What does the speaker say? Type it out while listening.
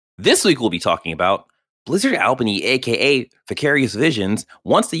This week we'll be talking about Blizzard Albany, aka Vicarious Visions,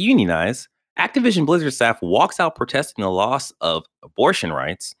 wants to unionize. Activision Blizzard staff walks out protesting the loss of abortion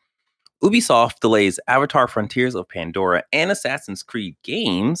rights. Ubisoft delays Avatar Frontiers of Pandora and Assassin's Creed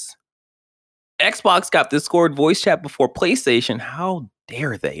games. Xbox got Discord voice chat before PlayStation. How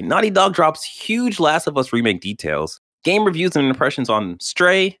dare they? Naughty Dog drops huge Last of Us remake details. Game reviews and impressions on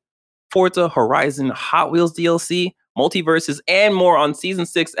Stray, Forza Horizon Hot Wheels DLC, Multiverses, and more on Season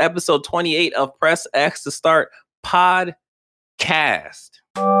 6, Episode 28 of Press X to Start podcast.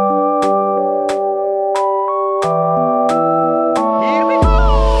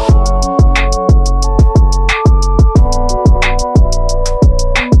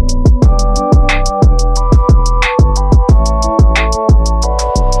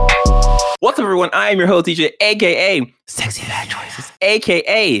 What's up, everyone? I am your host, DJ, aka Sexy Bad Choices,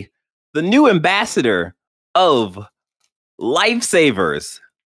 aka the new ambassador of Lifesavers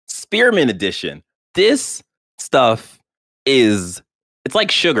Spearmint Edition. This stuff it's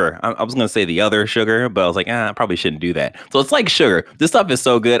like sugar. I was going to say the other sugar, but I was like, I probably shouldn't do that. So it's like sugar. This stuff is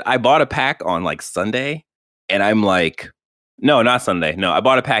so good. I bought a pack on like Sunday, and I'm like, no, not Sunday. No, I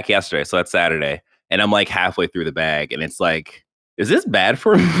bought a pack yesterday, so that's Saturday. And I'm like halfway through the bag, and it's like, is this bad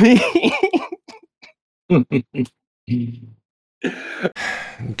for me?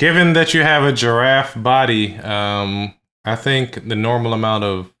 Given that you have a giraffe body, I think the normal amount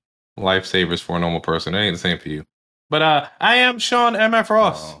of lifesavers for a normal person, it ain't the same for you. But I am Sean MF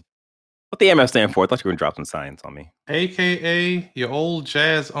Ross. Oh. What the MF stand for? I thought you were going to drop some science on me. AKA your old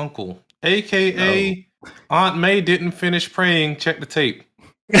jazz uncle. AKA Aunt May didn't finish praying. Check the tape.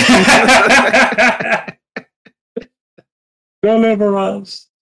 Deliver us.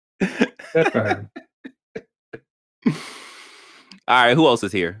 All right, who else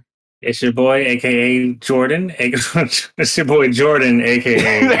is here? It's your boy, aka Jordan. It's your boy Jordan,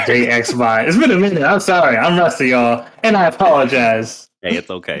 aka JXY. It's been a minute. I'm sorry. I'm rusty, y'all, and I apologize. Hey, it's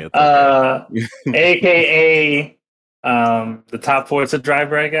okay. It's okay. AKA the top Forza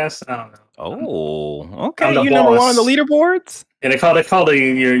driver, I guess. I don't know. Oh, okay. I'm the You number boss. one on the leaderboards? And they call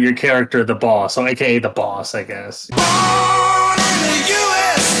your character the boss, so AKA the boss, I guess.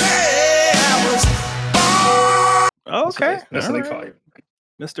 Okay. That's what they call you.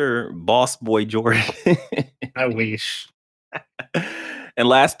 Mr. Boss Boy Jordan. I wish. And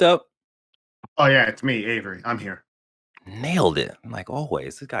last up, Oh yeah, it's me, Avery. I'm here. nailed it. Like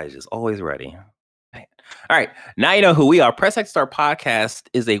always. This guy is just always ready. Man. All right. Now you know who we are. Press X Start Podcast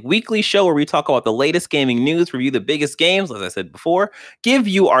is a weekly show where we talk about the latest gaming news, review the biggest games, as I said before, give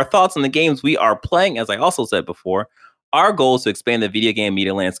you our thoughts on the games we are playing, as I also said before. Our goal is to expand the video game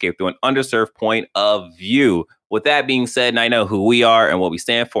media landscape through an underserved point of view. With that being said, now I know who we are and what we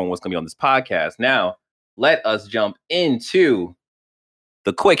stand for and what's going to be on this podcast. Now, let us jump into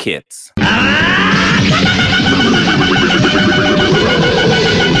the quick hits.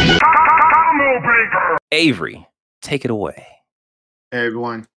 Avery, take it away. Hey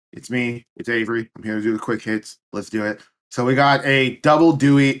everyone, it's me. It's Avery. I'm here to do the quick hits. Let's do it. So we got a double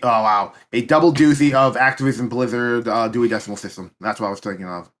Dewey. Oh wow, a double doozy of Activision Blizzard Dewey Decimal System. That's what I was thinking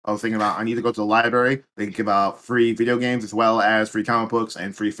of. I was thinking about I need to go to the library. They can give out free video games as well as free comic books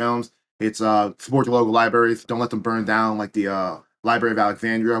and free films. It's support your local libraries. Don't let them burn down like the Library of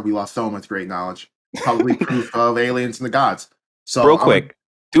Alexandria. We lost so much great knowledge. Probably proof of aliens and the gods. So real quick,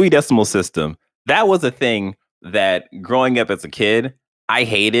 Dewey Decimal System. That was a thing that growing up as a kid, I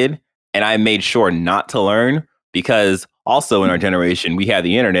hated, and I made sure not to learn because also in our generation, we had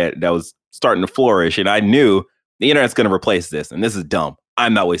the internet that was starting to flourish, and I knew the internet's going to replace this, and this is dumb.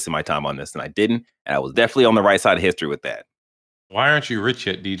 I'm not wasting my time on this, and I didn't, and I was definitely on the right side of history with that. Why aren't you rich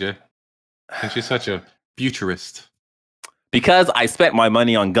yet, DJ? Since you're such a futurist. Because I spent my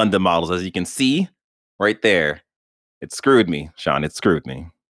money on Gundam models, as you can see right there. It screwed me, Sean. It screwed me.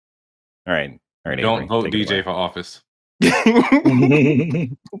 All right. Don't Avery, vote take it DJ away. for office.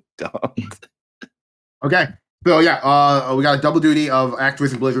 Don't. Okay. So yeah, we got a double duty of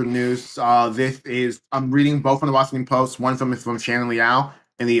Activision Blizzard news. I'm reading both from the Washington Post. One from is from Shannon Liao,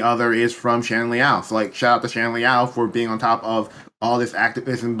 and the other is from Shannon Liao. So like, shout out to Shannon Liao for being on top of all this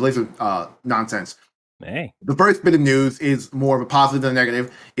Activision Blizzard nonsense. Hey. The first bit of news is more of a positive than a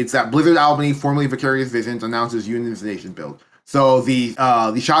negative. It's that Blizzard Albany, formerly Vicarious Visions, announces unionization build. So the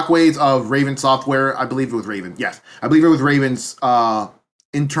shockwaves of Raven Software, I believe it was Raven. Yes, I believe it was Raven's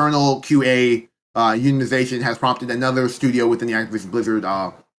internal QA unionization has prompted another studio within the Activision Blizzard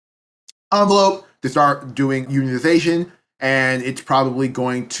envelope to start doing unionization, and it's probably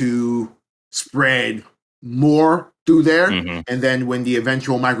going to spread more through there. Mhm. And then when the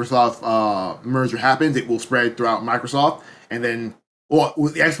eventual Microsoft merger happens, it will spread throughout Microsoft, and then Well,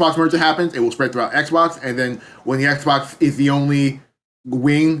 when the Xbox merger happens, it will spread throughout Xbox, and then when the Xbox is the only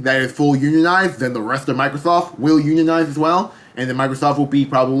wing that is full unionized, then the rest of Microsoft will unionize as well, and then Microsoft will be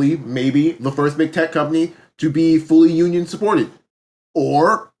probably, maybe, the first big tech company to be fully union supported.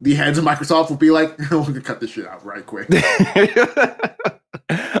 Or the heads of Microsoft will be like, we're gonna cut this shit out right quick.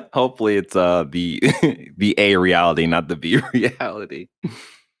 Hopefully it's the A reality, not the B reality.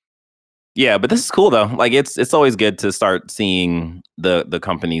 Yeah, but this is cool though. Like it's always good to start seeing the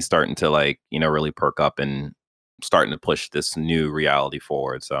companies starting to like, really perk up and starting to push this new reality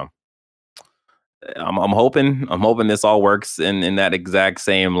forward. So I'm hoping this all works in that exact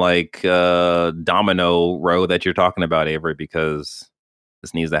same like domino row that you're talking about, Avery, because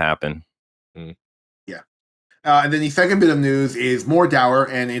this needs to happen. Yeah. And then the second bit of news is more dour,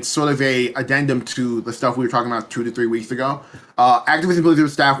 and it's sort of a addendum to the stuff we were talking about 2 to 3 weeks ago. Activision Blizzard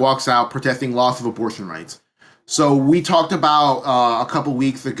staff walks out protesting loss of abortion rights. So we talked about a couple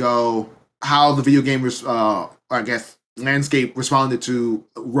weeks ago how the video game landscape responded to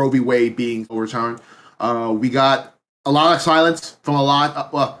Roe v. Wade being overturned. We got a lot of silence from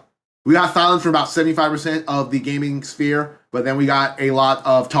we got silence from about 75% of the gaming sphere, but then we got a lot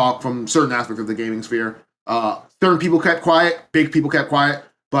of talk from certain aspects of the gaming sphere. Certain people kept quiet, big people kept quiet,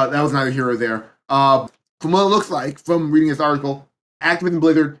 but that was neither here or there. From what it looks like, from reading this article, Activision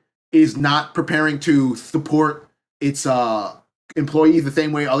Blizzard is not preparing to support its employees the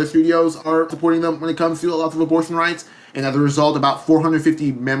same way other studios are supporting them when it comes to lots of abortion rights. And as a result, about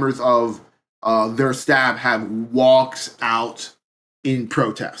 450 members of their staff have walked out in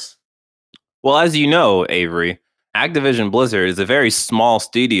protest. Well, as you know, Avery, Activision Blizzard is a very small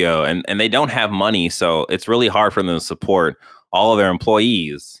studio and they don't have money. So it's really hard for them to support all of their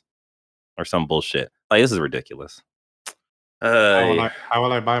employees or some bullshit. Like, this is ridiculous. How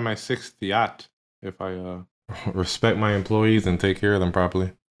will I buy my 6th yacht if I respect my employees and take care of them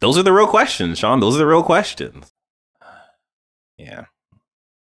properly? Those are the real questions, Sean. Those are the real questions. Yeah.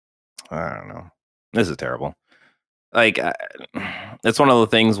 I don't know. This is terrible. Like, it's one of the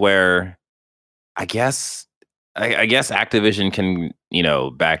things where I guess Activision can,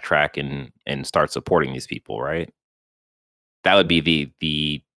 backtrack and start supporting these people, right? That would be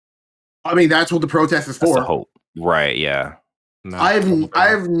the. I mean, that's what the protest is for. The hope, right? Yeah. No,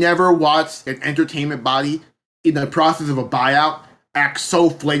 I've never watched an entertainment body in the process of a buyout act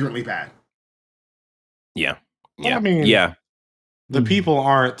so flagrantly bad. Yeah. Well, I mean, the people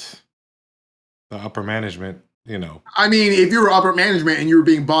aren't the upper management, I mean, if you were upper management and you were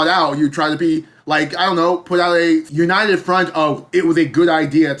being bought out, you try to be like, I don't know, put out a united front of it was a good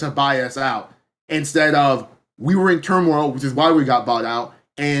idea to buy us out instead of we were in turmoil, which is why we got bought out.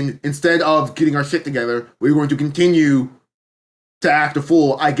 And instead of getting our shit together, we're going to continue to act a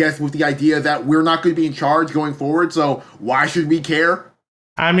fool, I guess, with the idea that we're not going to be in charge going forward. So why should we care?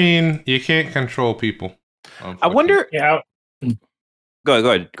 I mean, you can't control people. I wonder. Yeah. Go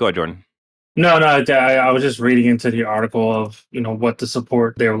ahead, Jordan. No, I was just reading into the article of, what the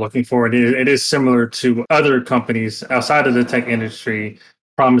support they were looking for. It is similar to other companies outside of the tech industry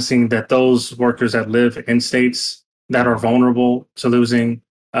promising that those workers that live in states that are vulnerable to losing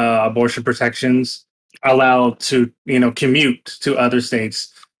abortion protections are allowed to, commute to other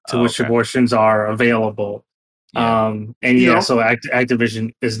states to which abortions are available. Yeah. So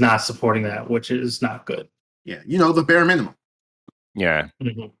Activision is not supporting that, which is not good. Yeah, the bare minimum. Yeah.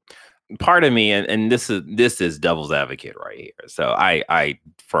 Mm-hmm. Part of me, and this is devil's advocate right here. So I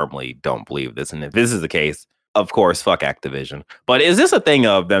firmly don't believe this. And if this is the case, of course, fuck Activision. But is this a thing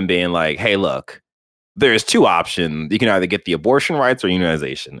of them being like, hey, look, there's 2 options. You can either get the abortion rights or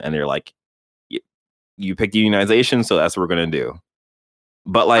unionization. And they're like, you pick unionization, so that's what we're going to do.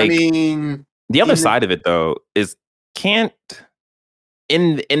 But like, I mean, the other side of it, though, is can't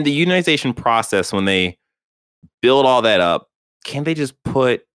in the unionization process, when they build all that up, can't they just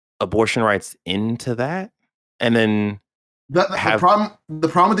put abortion rights into that? And then the problem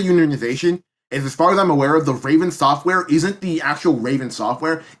with the unionization is, as far as I'm aware of, the Raven software isn't the actual Raven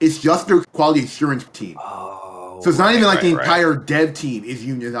software. It's just their quality assurance team. So it's not even like the entire dev team is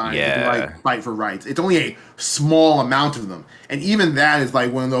unionized to fight for rights. It's only a small amount of them. And even that is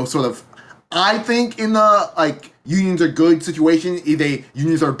like one of those sort of, I think, in the like unions are good situation, is a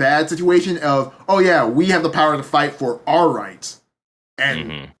unions are bad situation of, oh yeah, we have the power to fight for our rights.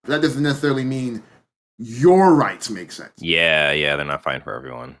 And that doesn't necessarily mean your rights make sense. Yeah, they're not fighting for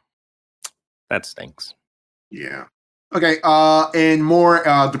everyone. That stinks. Yeah. Okay, and more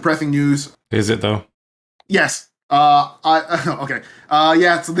depressing news. Is it though? Yes. Okay.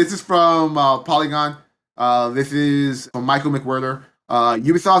 So this is from Polygon. This is from Michael McWhirter.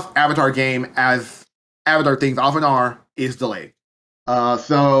 Ubisoft's Avatar game, as Avatar things often are, is delayed.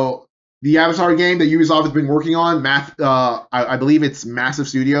 So the Avatar game that Ubisoft has been working on, I believe it's Massive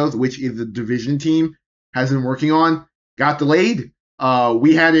Studios, which is the Division team, has been working on, got delayed.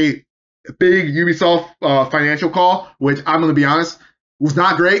 We had a big Ubisoft financial call, which I'm going to be honest, was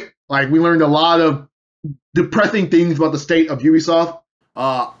not great. Like, we learned a lot of depressing things about the state of Ubisoft.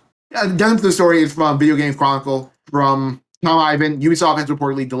 Getting to the story is from Video Games Chronicle from Tom Ivan. Ubisoft has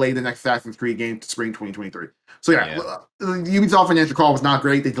reportedly delayed the next Assassin's Creed game to spring 2023. So the Ubisoft financial call was not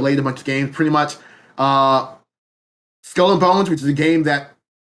great. They delayed a bunch of games, pretty much. Skull and Bones, which is a game that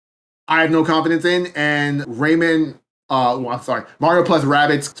I have no confidence in, and Mario plus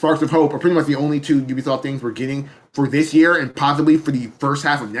Rabbids Sparks of Hope are pretty much the only two Ubisoft things we're getting for this year and possibly for the first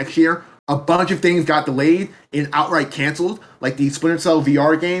half of next year. A bunch of things got delayed and outright canceled, like the Splinter Cell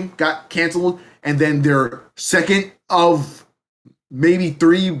VR game got canceled, and then their second of maybe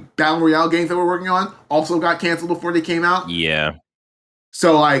 3 Battle Royale games that we're working on also got canceled before they came out. Yeah.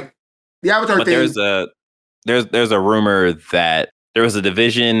 So, like, the Avatar but thing... There's a rumor that there was a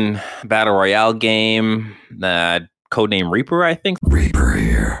Division Battle Royale game, codename Reaper, I think. Reaper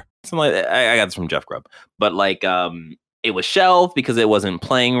here. Something like that. I got this from Jeff Grubb. But, like, it was shelved because it wasn't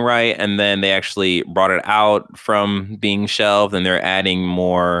playing right, and then they actually brought it out from being shelved, and they're adding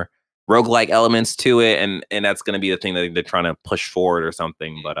more roguelike elements to it, and that's going to be the thing that they're trying to push forward or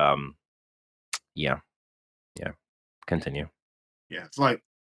something. But yeah, continue. Yeah, it's like,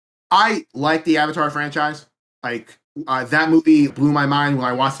 I like the Avatar franchise. Like, that movie blew my mind when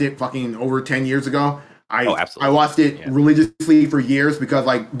I watched it fucking over 10 years ago. I watched it religiously for years because,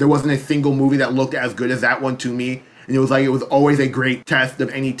 like, there wasn't a single movie that looked as good as that one to me. And it was always a great test of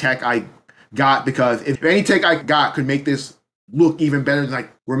any tech I got, because if any tech I got could make this look even better than I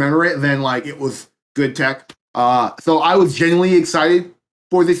remember it, then, like, it was good tech. So I was genuinely excited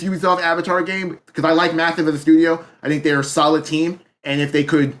for this Ubisoft Avatar game because I like Massive as a studio. I think they're a solid team. And if they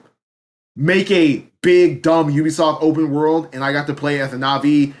could make a big, dumb Ubisoft open world and I got to play as a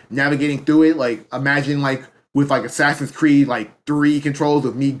Na'vi navigating through it, like, imagine, like, with, like, Assassin's Creed, like, 3 controls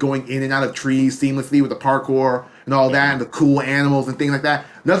of me going in and out of trees seamlessly with the parkour and all that, and the cool animals and things like that.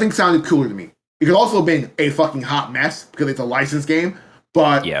 Nothing sounded cooler to me. It could also have been a fucking hot mess because it's a licensed game,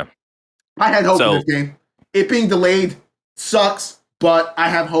 but yeah, I had hope for this game. It being delayed sucks, but I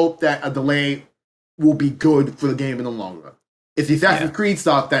have hope that a delay will be good for the game in the long run. It's the Assassin's Creed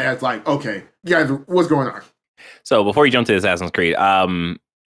stuff that's like, okay, guys, what's going on? So before you jump to Assassin's Creed, and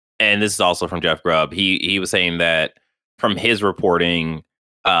this is also from Jeff Grubb, he was saying that from his reporting,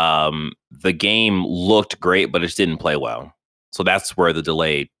 the game looked great, but it just didn't play well. So that's where the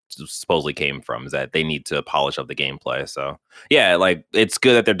delay supposedly came from, is that they need to polish up the gameplay. So yeah, like, it's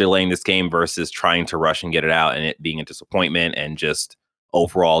good that they're delaying this game versus trying to rush and get it out and it being a disappointment and just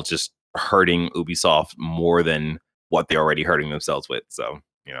overall just hurting Ubisoft more than what they're already hurting themselves with. So,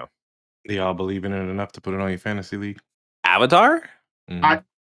 Do y'all believe in it enough to put it on your fantasy league? Avatar? Mm-hmm.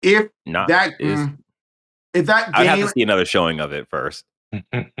 If Not that is, if that game, I'd have to see another showing of it first.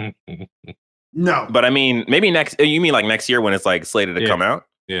 No. But I mean, maybe you mean like next year when it's like slated to come out?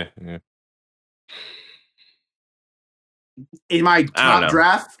 Yeah. In my top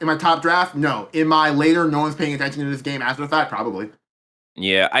draft, no. In my later, no one's paying attention to this game after the fact, probably.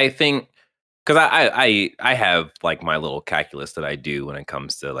 Yeah, I think because I have like my little calculus that I do when it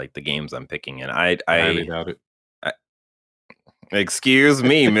comes to like the games I'm picking, and I highly doubt it. Excuse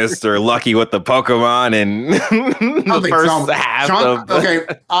me, Mr. Lucky with the Pokemon and the first half of okay,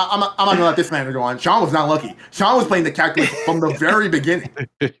 I'm not gonna let this man go on. Sean was not lucky. Sean was playing the calculus from the very beginning.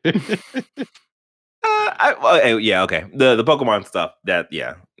 Yeah, okay. The Pokemon stuff, that's he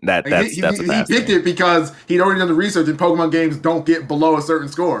a picked it because he'd already done the research and Pokemon games don't get below a certain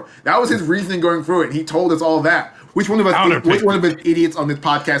score. That was his reasoning going through it. And he told us all that. Which one of us idiots on this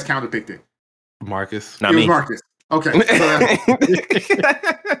podcast counterpicked it? Marcus. Not me. Marcus. Okay.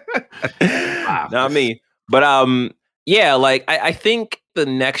 Not me. But yeah, like I think the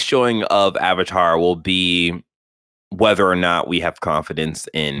next showing of Avatar will be whether or not we have confidence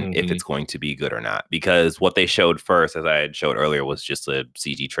in if it's going to be good or not. Because what they showed first, as I had showed earlier, was just a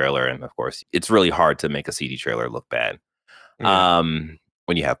CG trailer. And of course, it's really hard to make a CG trailer look bad when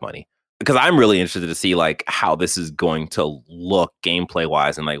you have money. Because I'm really interested to see like how this is going to look gameplay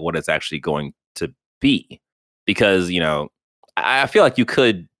wise and like what it's actually going to be. Because, I feel like you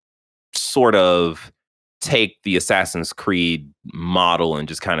could sort of take the Assassin's Creed model and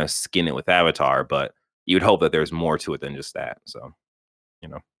just kind of skin it with Avatar, but you would hope that there's more to it than just that. So,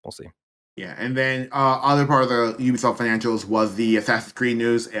 we'll see. Yeah, and then other part of the Ubisoft financials was the Assassin's Creed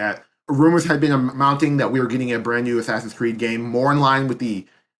news. Rumors had been mounting that we were getting a brand new Assassin's Creed game, more in line with the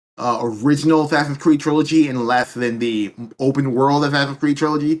original Assassin's Creed trilogy and less than the open world Assassin's Creed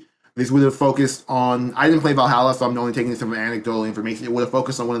trilogy. This would have focused on. I didn't play Valhalla, so I'm only taking some anecdotal information. It would have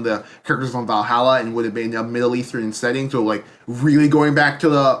focused on one of the characters from Valhalla and would have been a Middle Eastern setting, so like really going back to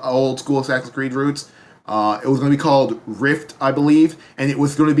the old school Assassin's Creed roots. It was going to be called Rift, I believe, and it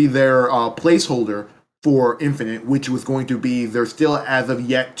was going to be their placeholder for Infinite, which was going to be they're still as of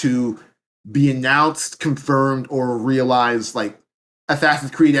yet to be announced, confirmed, or realized like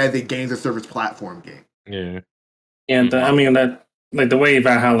Assassin's Creed as a games of service platform game. Yeah. And I mean that like the way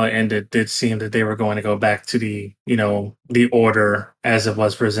Valhalla ended did seem that they were going to go back to the the order as it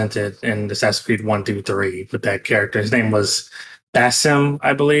was presented in Assassin's Creed 1, 2, 3 with that character. His name was Basim,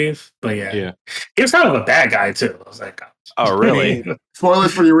 I believe. But yeah. He was kind of a bad guy too. I was like, oh really?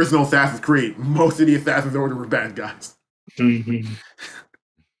 Spoilers for the original Assassin's Creed. Most of the Assassin's Order were bad guys. Mm-hmm.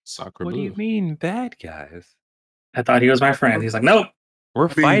 Soccer What do you mean bad guys? I thought he was my friend. He's like, nope. We're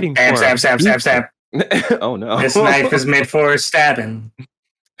fighting Stab, for stab, stab, stab, stab. Oh no. This knife is meant for stabbing.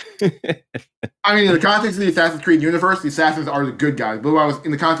 I mean, in the context of the Assassin's Creed universe, the assassins are the good guys. But what I was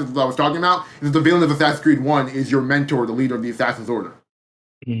in the context of what I was talking about is that the villain of Assassin's Creed 1 is your mentor, the leader of the Assassin's Order.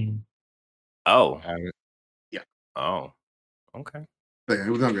 Mm. Oh. Yeah. Oh. Okay. But yeah, it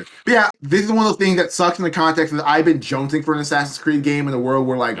was not good. But yeah, this is one of those things that sucks in the context that I've been jonesing for an Assassin's Creed game in a world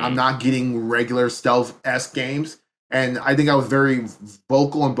where like I'm not getting regular stealth-esque games. And I think I was very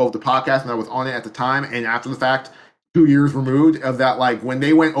vocal on both the podcast and I was on it at the time and after the fact, 2 years removed of that, like when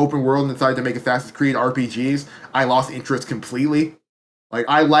they went open world and decided to make Assassin's Creed RPGs, I lost interest completely. Like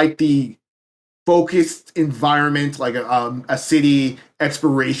I like the focused environment, like a city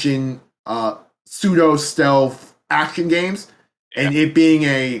exploration, pseudo stealth action games, and it being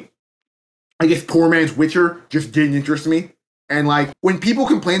I guess poor man's Witcher just didn't interest me. And like when people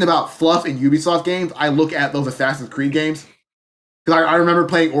complain about fluff in Ubisoft games, I look at those Assassin's Creed games because I remember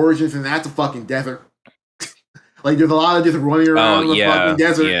playing Origins and that's a fucking desert. Like there's a lot of just running around the fucking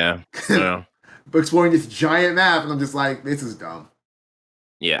desert, exploring this giant map, and I'm just like, this is dumb.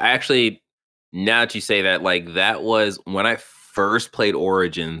 Yeah, I actually, now that you say that, like that was when I first played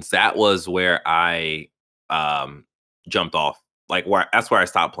Origins. That was where I jumped off. Like that's where I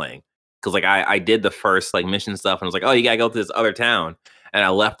stopped playing. Because like I did the first like mission stuff and I was like, oh, you gotta go to this other town. And I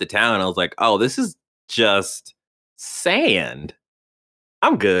left the town and I was like, oh, this is just sand.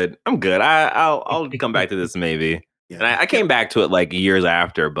 I'm good. I'll come back to this maybe. Yeah. And I came back to it like years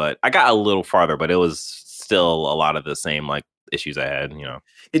after, but I got a little farther, but it was still a lot of the same like issues I had,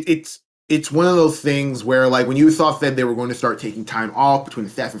 It's one of those things where, like, when Ubisoft said they were going to start taking time off between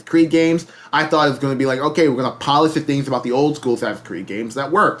Assassin's Creed games, I thought it was going to be like, okay, we're going to polish the things about the old school Assassin's Creed games that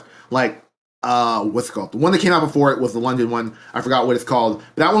worked. Like, what's it called? The one that came out before it was the London one. I forgot what it's called.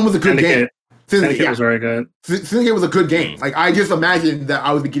 But that one was a good game. Syndicate was very good. Syndicate was a good game. Like, I just imagined that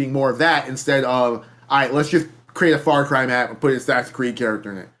I would be getting more of that instead of, all right, let's just create a Far Cry map and put an Assassin's Creed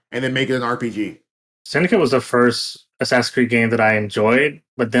character in it and then make it an RPG. Syndicate was the first Assassin's Creed game that I enjoyed,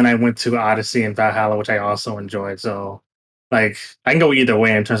 but then I went to Odyssey and Valhalla, which I also enjoyed. So, like, I can go either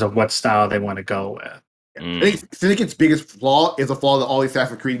way in terms of what style they want to go with. I think Syndicate's biggest flaw is a flaw that all the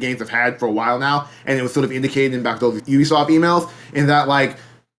Assassin's Creed games have had for a while now, and it was sort of indicated in back those Ubisoft emails, in that, like,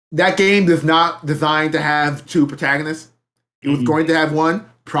 that game is not designed to have two protagonists. It was going to have one,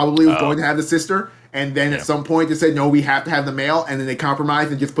 probably was going to have the sister, and then at some point they said, no, we have to have the male, and then they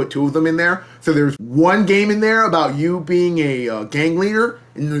compromised and just put two of them in there. So there's one game in there about you being a gang leader,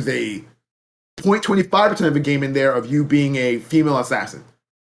 and there's a 0.25% of a game in there of you being a female assassin.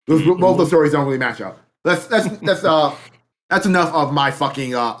 Both those stories don't really match up. That's enough of my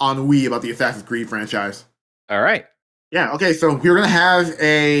fucking ennui about the Assassin's Creed franchise. All right. Yeah, okay, so we're going to have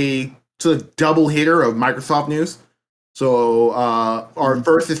a sort of double hitter of Microsoft news. So our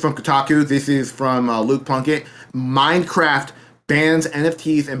first is from Kotaku. This is from Luke Plunkett. Minecraft bans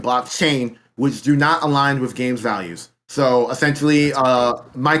NFTs and blockchain, which do not align with games' values. So essentially,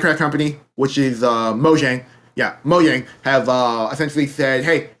 Minecraft company, which is Mojang, have essentially said,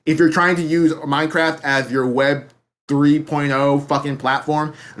 hey, if you're trying to use Minecraft as your Web 3.0 fucking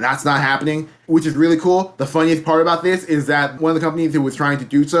platform, that's not happening, which is really cool. The funniest part about this is that one of the companies who was trying to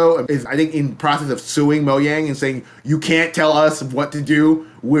do so is, I think, in the process of suing Mojang and saying, you can't tell us what to do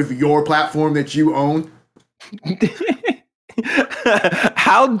with your platform that you own.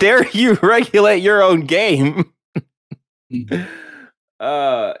 How dare you regulate your own game?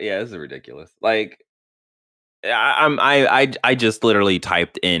 Yeah, this is ridiculous. Like, I just literally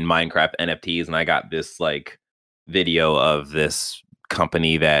typed in Minecraft NFTs and I got this like video of this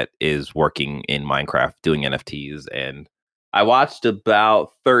company that is working in Minecraft doing NFTs, and I watched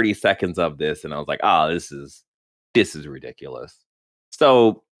about 30 seconds of this and I was like, this is ridiculous.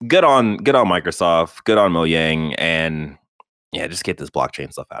 So good on Microsoft, good on Mojang, and yeah, just get this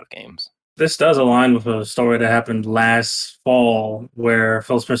blockchain stuff out of games. This does align with a story that happened last fall where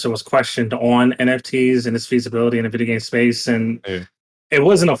Phil Spencer was questioned on NFTs and its feasibility in the video game space. And it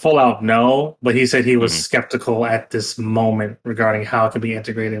wasn't a full out no, but he said he was skeptical at this moment regarding how it could be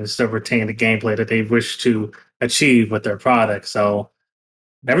integrated and still retain the gameplay that they wish to achieve with their product. So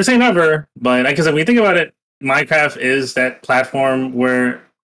never say never, but like I said, when you think about it, Minecraft is that platform where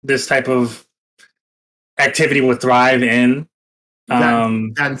this type of activity would thrive in. That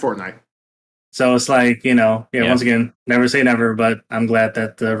and Fortnite. So it's like, once again, never say never, but I'm glad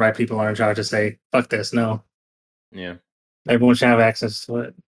that the right people are in charge to say, fuck this, no. Yeah. Everyone should have access to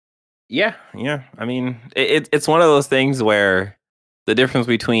it. Yeah. I mean, it's one of those things where the difference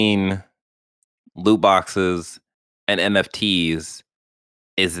between loot boxes and NFTs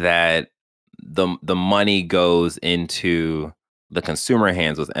is that the money goes into the consumer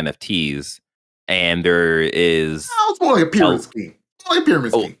hands with NFTs, and there is... it's more like a pyramid scheme.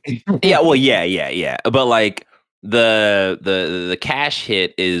 Yeah, well, yeah. But like the cash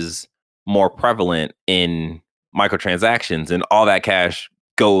hit is more prevalent in microtransactions, and all that cash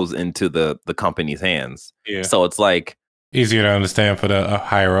goes into the company's hands. Yeah. So it's like easier to understand for the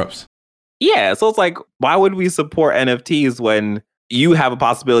higher ups. Yeah. So it's like, why would we support NFTs when you have a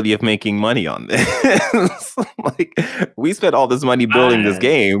possibility of making money on this? Like, we spent all this money building this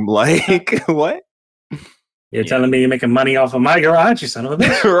game. Like, what? You're telling me you're making money off of my garage, you son of a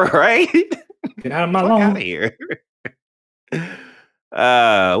bitch. Right? Get out of my lawn. Out of here.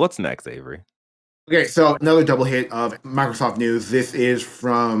 What's next, Avery? Okay, so another double hit of Microsoft news. This is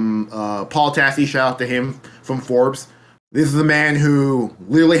from Paul Tassi. Shout out to him from Forbes. This is a man who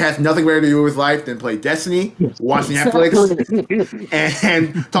literally has nothing better to do with his life than play Destiny, watch Netflix,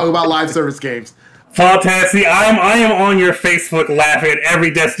 and talk about live service games. Paul Tassi, I am on your Facebook laughing at every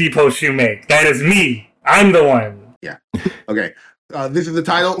Destiny post you make. That is me. I'm the one. Yeah. Okay. This is the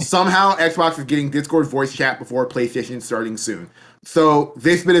title. Somehow Xbox is getting Discord voice chat before PlayStation starting soon. So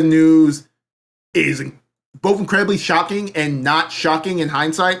this bit of news is both incredibly shocking and not shocking in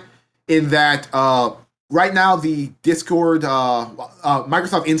hindsight, in that right now the Discord,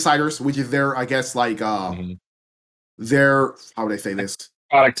 Microsoft Insiders, which is their, I guess, like their, how would I say this?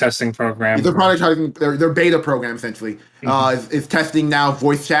 Product testing program. Their product testing, their beta program essentially is testing now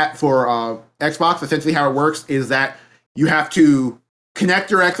voice chat for Xbox. Essentially, how it works is that you have to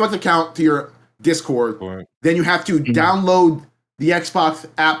connect your Xbox account to your Discord. Right. Then you have to download the Xbox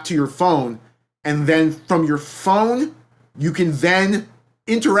app to your phone, and then from your phone, you can then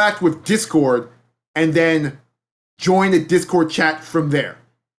interact with Discord and then join the Discord chat from there.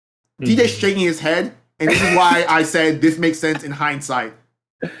 DJ's shaking his head, and this is why I said this makes sense in hindsight.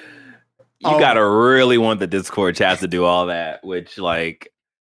 You gotta really want the Discord chat to do all that, which, like,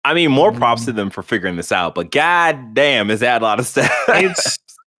 I mean, more props to them for figuring this out, but god damn, is that a lot of stuff?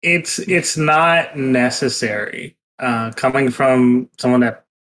 It's not necessary. Coming from someone that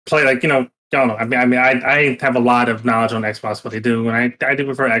play, like, I don't know. I mean, I have a lot of knowledge on Xbox, what they do, and I do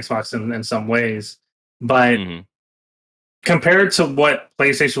prefer Xbox in some ways, but compared to what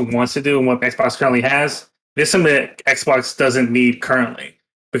PlayStation wants to do and what Xbox currently has, there's something that Xbox doesn't need currently,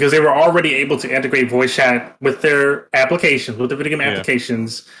 because they were already able to integrate voice chat with their applications, with the video game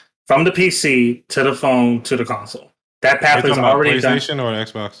applications, from the PC to the phone to the console. That path is already done. PlayStation or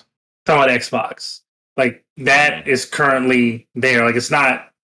Xbox? Talking about Xbox. Like, that is currently there. Like, it's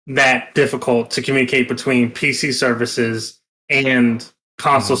not that difficult to communicate between PC services and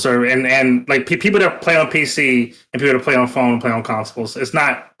console server, and like people that play on PC and people that play on phone and play on consoles. It's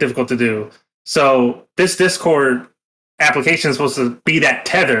not difficult to do. So this Discord application is supposed to be that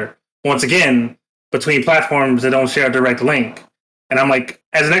tether, once again, between platforms that don't share a direct link. And I'm like,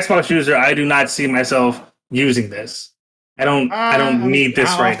 as an Xbox user, I do not see myself using this. I don't need this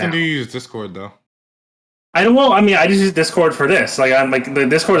right now. How often do you use Discord though? I just use Discord for this. Like, I'm like, the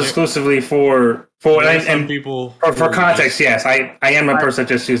Discord is exclusively for people for context. Yes, I am a person that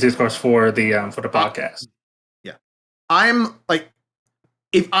just uses Discord for the podcast. Yeah, I'm like,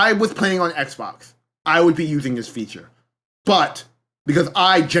 if I was playing on Xbox, I would be using this feature, but because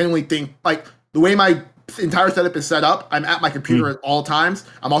I genuinely think, like, the way my entire setup is set up, I'm at my computer at all times.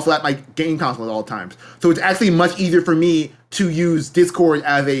 I'm also at my game console at all times. So it's actually much easier for me to use Discord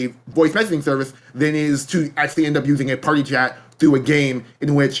as a voice messaging service than it is to actually end up using a party chat through a game,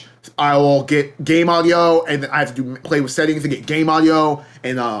 in which I will get game audio and then I have to play with settings to get game audio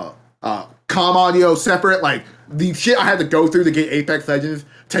and comm audio separate. Like, the shit I had to go through to get Apex Legends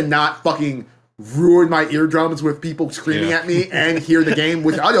to not fucking ruin my eardrums with people screaming at me and hear the game,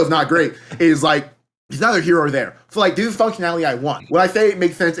 which audio is not great, is like It's neither here or there. So like, this is functionality I want. What I say it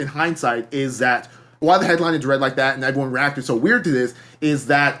makes sense in hindsight is that why the headline is read like that and everyone reacted so weird to this is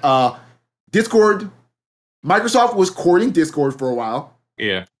that Discord, Microsoft was courting Discord for a while.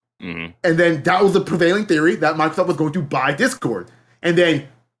 Yeah. Mm-hmm. And then that was the prevailing theory that Microsoft was going to buy Discord. And then,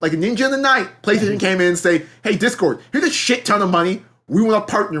 like a ninja in the night, PlayStation came in and say, hey, Discord, here's a shit ton of money. We want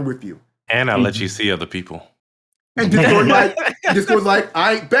to partner with you. And I'll let you see other people. And Discord's like,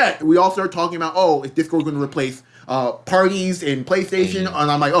 I bet. We all start talking about, oh, is Discord going to replace parties in PlayStation?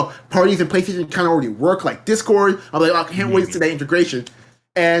 And I'm like, oh, parties in PlayStation kind of already work like Discord. I'm like, oh, I can't wait to see that integration.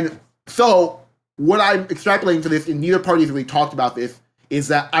 And so what I'm extrapolating for this, and neither party has really talked about this, is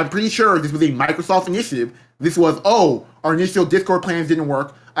that I'm pretty sure this was a Microsoft initiative. This was, oh, our initial Discord plans didn't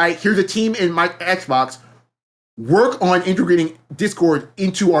work. All right, here's a team in my Xbox. Work on integrating Discord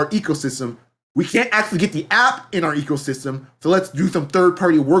into our ecosystem. We can't actually get the app in our ecosystem, so let's do some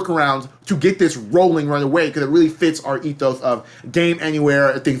third-party workarounds to get this rolling right away because it really fits our ethos of game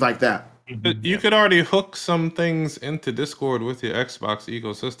anywhere and things like that. But you could already hook some things into Discord with your Xbox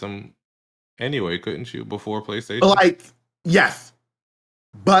ecosystem anyway, couldn't you, before PlayStation? Like, yes.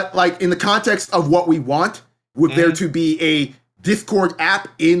 But, like, in the context of what we want, would there to be a Discord app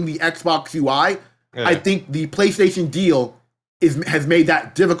in the Xbox UI, I think the PlayStation deal has made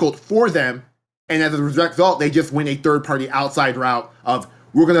that difficult for them. And as a result, they just went a third-party outside route of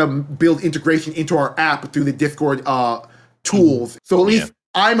we're gonna build integration into our app through the Discord tools. So at least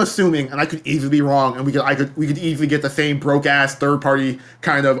I'm assuming, and I could easily be wrong, and we could easily get the same broke-ass third-party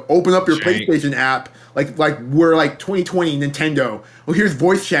kind of open up your PlayStation app, like we're like 2020 Nintendo. Well, here's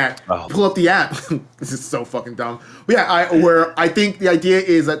voice chat. Pull up the app. This is so fucking dumb. But yeah, where I think the idea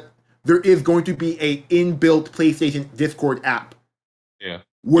is that there is going to be a inbuilt PlayStation Discord app. Yeah.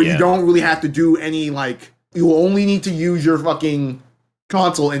 Where you don't really have to do any, like, you only need to use your fucking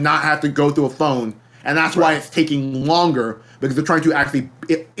console and not have to go through a phone. And that's why it's taking longer, because they're trying to actually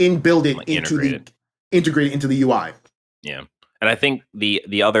inbuild it integrate it into the UI. Yeah. And I think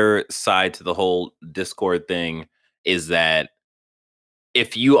the other side to the whole Discord thing is that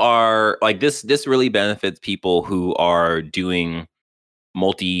if you are like this really benefits people who are doing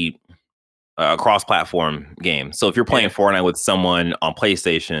cross-platform games. So if you're playing Fortnite with someone on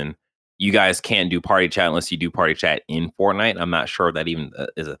PlayStation, you guys can't do party chat unless you do party chat in Fortnite. I'm not sure if that even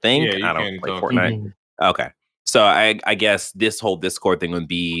is a thing. Yeah, I don't play Fortnite. Okay. So I guess this whole Discord thing would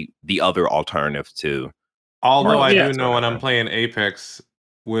be the other alternative to. Although I do know when I'm playing Apex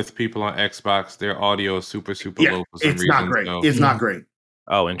with people on Xbox, their audio is super low for some reason. Not great. So. It's not great.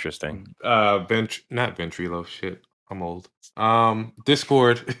 Oh, interesting. Not Ventrilo. Shit, I'm old.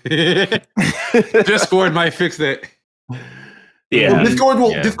 Discord. Discord might fix that. Yeah. Well,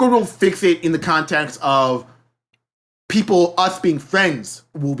 Discord will fix it in the context of us being friends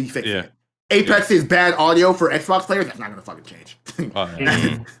will be fixing it. Apex's bad audio for Xbox players, that's not gonna fucking change.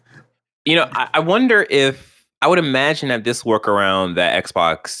 You know, I wonder if I would imagine that this workaround that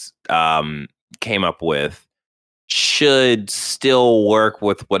Xbox came up with should still work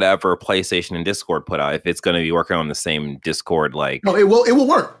with whatever PlayStation and Discord put out if it's going to be working on the same Discord like no, it will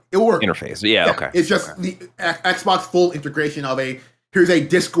work interface. Yeah, okay. It's just the Xbox full integration of here's a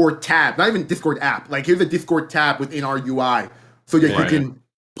Discord tab, not even Discord app, like here's a Discord tab within our UI so that you can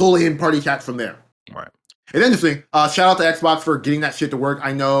pull in party chats from there. Right. It's interesting. Shout out to Xbox for getting that shit to work.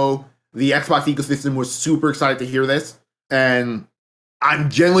 I know the Xbox ecosystem was super excited to hear this, and I'm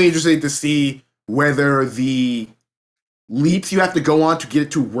genuinely interested to see whether the leaps you have to go on to get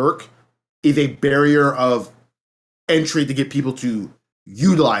it to work is a barrier of entry to get people to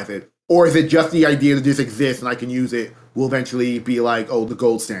utilize it, or is it just the idea that this exists and I can use it will eventually be like, oh, the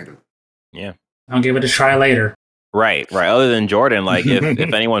gold standard. Yeah. I'll give it a try later. Right. Other than Jordan, like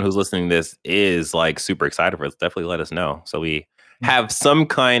if anyone who's listening to this is like super excited for it, definitely let us know. So we have some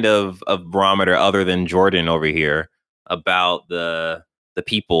kind of barometer other than Jordan over here about the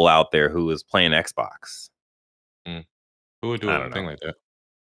people out there who is playing Xbox. Who would do anything like that?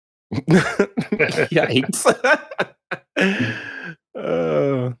 Yikes.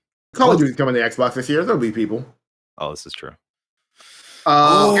 Call of Duty's coming to Xbox this year. There'll be people. Oh, this is true.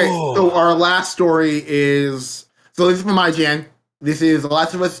 Okay, so our last story is... So this is from IGN. This is The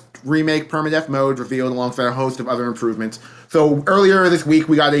Last of Us Remake Permadeath Mode revealed alongside a host of other improvements. So earlier this week,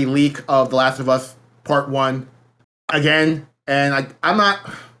 we got a leak of The Last of Us Part 1 again. And I'm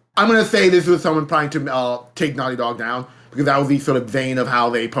going to say this was someone trying to take Naughty Dog down, because that was the sort of vein of how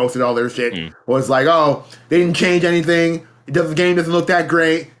they posted all their shit. Was like, oh, they didn't change anything. The game doesn't look that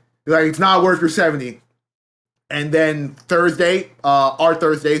great. Like, it's not worth your 70. And then Thursday, our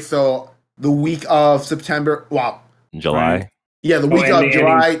Thursday, so the week of September, July. Yeah, the week of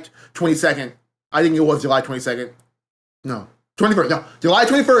July 22nd, I think it was July 22nd. No, 21st. No, July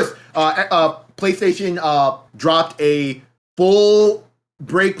 21st. PlayStation dropped a full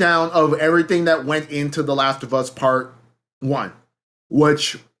breakdown of everything that went into The Last of Us Part 1,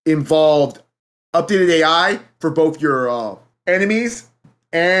 which involved updated AI for both your enemies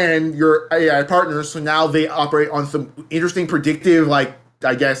and your AI partners. So now they operate on some interesting predictive, like,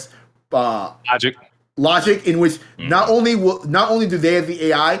 I guess, logic in which not only do they have the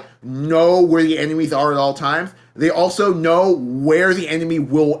AI know where the enemies are at all times, they also know where the enemy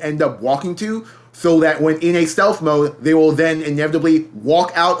will end up walking to, so that when in a stealth mode, they will then inevitably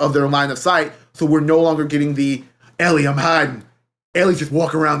walk out of their line of sight. So we're no longer getting the Ellie, I'm hiding. Ellie just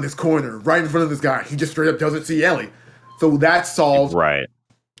walk around this corner right in front of this guy. He just straight up doesn't see Ellie. So that's solved. Right.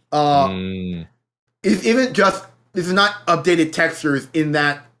 It isn't just, this is not updated textures in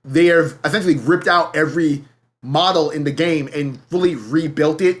that they have essentially ripped out every model in the game and fully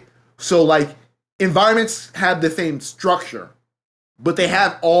rebuilt it. So like environments have the same structure, but they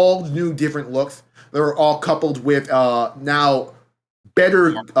have all new different looks. They're all coupled with now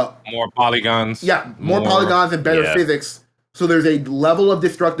better more polygons. Yeah, more polygons and better physics. So there's a level of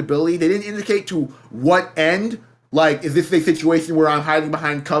destructibility. They didn't indicate to what end. Like, is this a situation where I'm hiding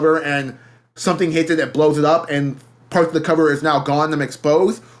behind cover and something hits it that blows it up and parts of the cover is now gone, I'm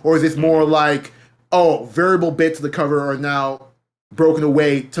exposed? Or is this more like, oh, variable bits of the cover are now broken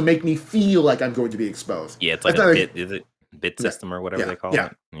away to make me feel like I'm going to be exposed? Yeah, it's like a bit, is it bit system or whatever they call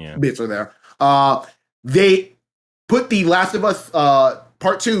it? Yeah, bits are there. They put the Last of Us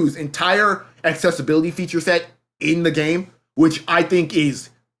Part 2's entire accessibility feature set in the game, which I think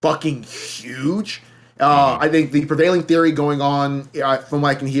is fucking huge. I think the prevailing theory going on, from what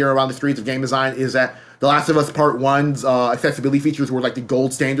I can hear around the streets of game design, is that The Last of Us Part 1's accessibility features were like the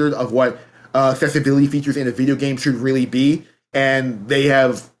gold standard of what accessibility features in a video game should really be. And they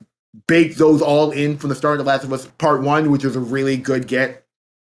have baked those all in from the start of The Last of Us Part 1, which is a really good get.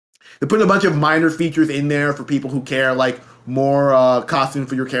 They put a bunch of minor features in there for people who care, like more costumes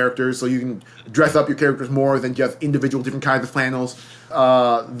for your characters, so you can dress up your characters more than just individual different kinds of flannels.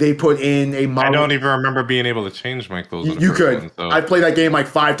 They put in a model. I don't even remember being able to change my clothes. You could. So. I played that game like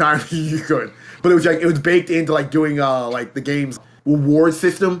 5 times. You could, but it was baked into like doing like the game's reward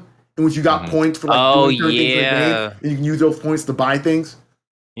system, in which you got points for like doing certain things in the game, and you can use those points to buy things.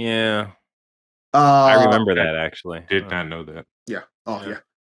 Yeah, I remember that actually. Did not know that. Yeah. Oh yeah.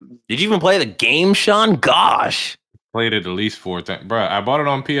 Did you even play the game, Sean? Gosh. Played it at least 4 times. Bruh, I bought it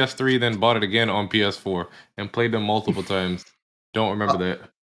on PS3, then bought it again on PS4, and played them multiple times. Don't remember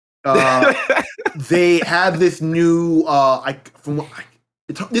that. They have this new,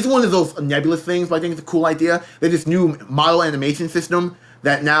 this one of those nebulous things, but I think it's a cool idea. They have this new model animation system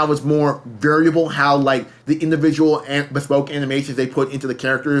that now is more variable, how like the individual and bespoke animations they put into the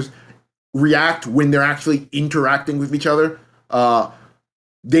characters react when they're actually interacting with each other.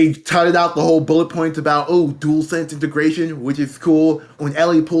 They tutted out the whole bullet points about, DualSense integration, which is cool. When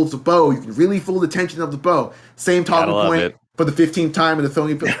Ellie pulls the bow, you can really feel the tension of the bow. Same talking point for the 15th time in the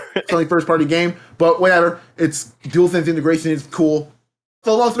Sony first-party game. But whatever, it's DualSense integration is cool.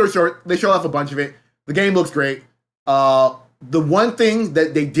 So long story short, they showed off a bunch of it. The game looks great. The one thing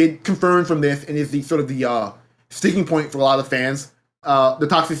that they did confirm from this, and is the sort of the sticking point for a lot of fans, the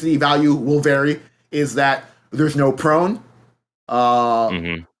toxicity value will vary, is that there's no prone.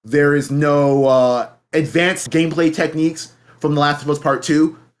 There is no advanced gameplay techniques from The Last of Us Part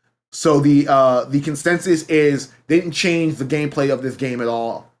 2. So the consensus is they didn't change the gameplay of this game at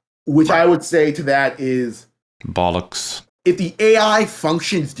all. Which I would say to that is bollocks. If the AI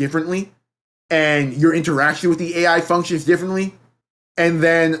functions differently, and your interaction with the AI functions differently, and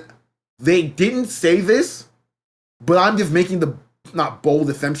then they didn't say this, but I'm just making the not bold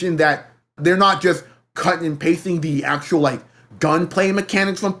assumption that they're not just cutting and pasting the actual like gunplay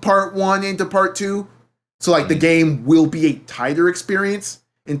mechanics from Part 1 into Part 2. So like the game will be a tighter experience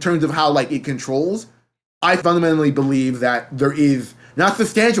in terms of how like it controls. I fundamentally believe that there is not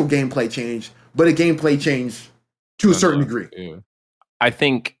substantial gameplay change, but a gameplay change to a certain degree. Yeah. I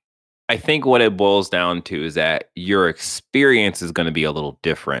think what it boils down to is that your experience is going to be a little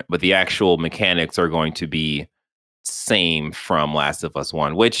different, but the actual mechanics are going to be same from Last of Us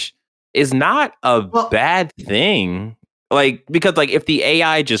 1, which is not a bad thing. Like, because like if the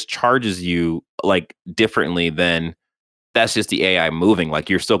AI just charges you like differently, then that's just the AI moving. Like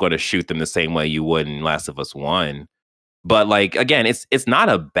you're still going to shoot them the same way you would in Last of Us 1. But like, again, it's not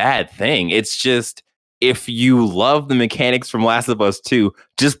a bad thing. It's just, if you love the mechanics from Last of Us 2,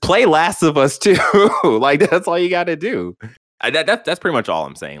 just play Last of Us 2. Like that's all you got to do. That's pretty much all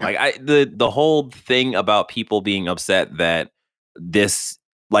I'm saying. Like the whole thing about people being upset that this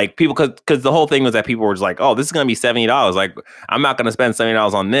Like people, because the whole thing was that people were just like, oh, this is gonna be $70. Like I'm not gonna spend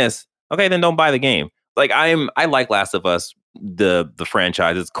 $70 on this. Okay, then don't buy the game. Like I like Last of Us, the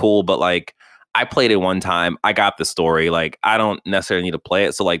franchise. It's cool, but like I played it one time. I got the story. Like I don't necessarily need to play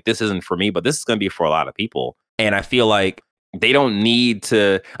it. So like this isn't for me, but this is gonna be for a lot of people. And I feel like they don't need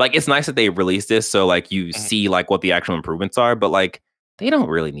to, like, it's nice that they released this so like you see like what the actual improvements are, but like they don't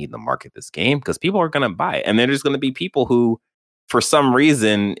really need to market this game because people are gonna buy it. And then there's gonna be people who, for some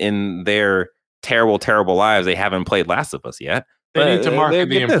reason in their terrible lives, they haven't played Last of Us yet. They need to market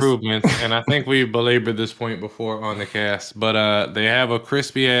the improvements, and I think we belabored this point before on the cast, but they have a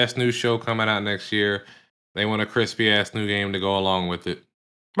crispy-ass new show coming out next year. They want a crispy-ass new game to go along with it.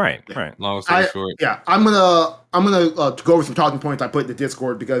 Right. Long story short. Yeah, I'm gonna go over some talking points I put in the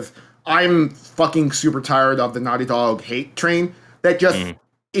Discord because I'm fucking super tired of the Naughty Dog hate train that just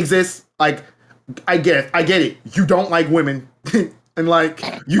exists. Like, I get it. You don't like women. And like,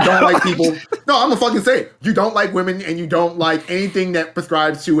 you don't like people. No, I'm gonna fucking say it. You don't like women and you don't like anything that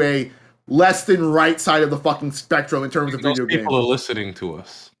prescribes to a less than right side of the fucking spectrum in terms of video games. People are listening to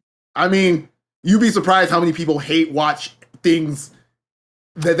us. I mean, you'd be surprised how many people hate watch things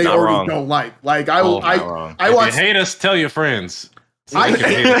that they already don't like. Like I watch. You hate us, tell your friends.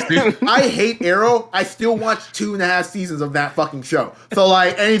 I hate Arrow. I still watch 2.5 seasons of that fucking show. So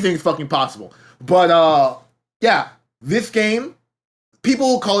like anything's fucking possible. But yeah, this game.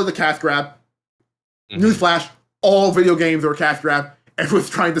 People call it a cash grab. Newsflash, all video games are a cash grab. Everyone's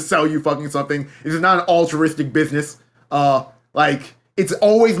trying to sell you fucking something. This is not an altruistic business. Like, it's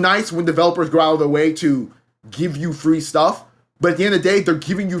always nice when developers go out of their way to give you free stuff. But at the end of the day, they're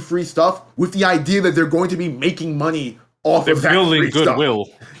giving you free stuff with the idea that they're going to be making money off of that building free goodwill.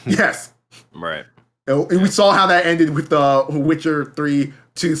 Stuff. Yes. Right. And we saw how that ended with the Witcher 3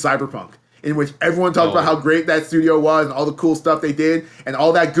 to Cyberpunk, in which everyone talked about how great that studio was and all the cool stuff they did, and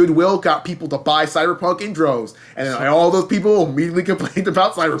all that goodwill got people to buy Cyberpunk in droves. And then all those people immediately complained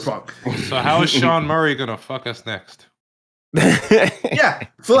about Cyberpunk. So how is Sean Murray gonna fuck us next? Yeah.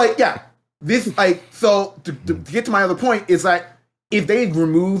 So like, yeah. This like, so to get to my other point is that if they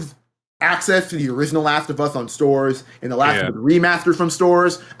removed access to the original Last of Us on stores and the Last of Us remastered from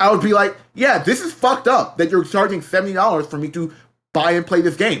stores, I would be like, yeah, this is fucked up that you're charging $70 for me to buy and play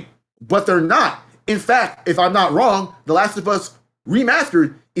this game. But they're not. In fact, if I'm not wrong, The Last of Us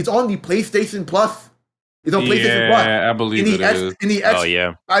Remastered is on the PlayStation Plus. It's on PlayStation Plus. Yeah, I believe it is. Either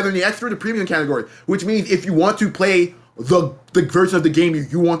in the extra or the premium category, which means if you want to play the version of the game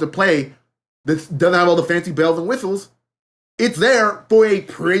you want to play that doesn't have all the fancy bells and whistles, it's there for a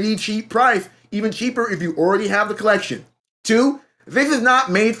pretty cheap price, even cheaper if you already have the collection. 2, this is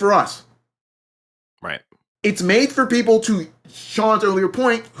not made for us. Right. It's made for people, to Sean's earlier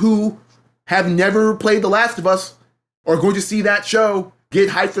point, who have never played The Last of Us, are going to see that show,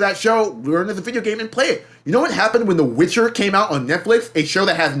 get hyped for that show, learn the video game, and play it. You know what happened when The Witcher came out on Netflix, a show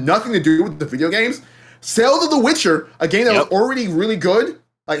that has nothing to do with the video games? Sales of The Witcher, a game that was already really good,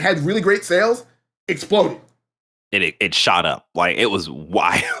 like had really great sales, exploded. It shot up. Like, it was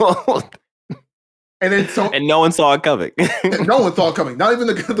wild. And no one saw it coming. No one saw it coming. Not even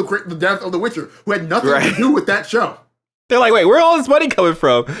the death of The Witcher, who had nothing to do with that show. They're like, wait, where's all this money coming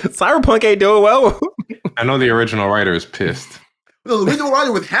from? Cyberpunk ain't doing well. I know the original writer is pissed. No, the original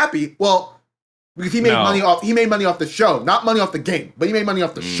writer was happy. Well, because he made money off the show, not money off the game, but he made money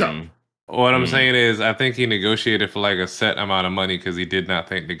off the show. What I'm saying is, I think he negotiated for like a set amount of money because he did not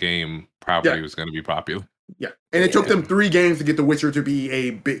think the game property was going to be popular. Yeah, and it took them 3 games to get The Witcher to be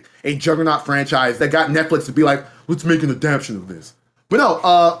a juggernaut franchise that got Netflix to be like, let's make an adaptation of this. But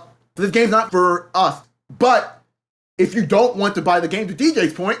no, this game's not for us. But if you don't want to buy the game, to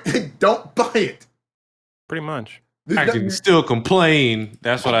DJ's point, don't buy it. Pretty much. I can still complain.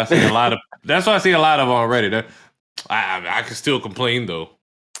 That's what I see a lot of. That's what I see a lot of on Reddit. I can still complain though.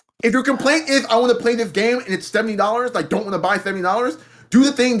 If your complaint is, I want to play this game and it's $70, I don't want to buy $70, do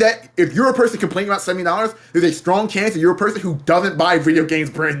the thing that, if you're a person complaining about $70, there's a strong chance that you're a person who doesn't buy video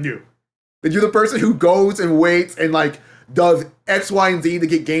games brand new. That you're the person who goes and waits and like does X, Y, and Z to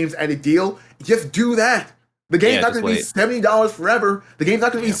get games at a deal. Just do that. The game's not going to be $70 forever. The game's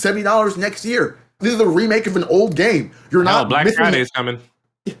not going to be $70 next year. This is a remake of an old game. You're not Black Friday's coming.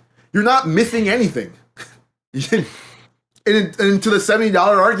 You're not missing anything. And to the $70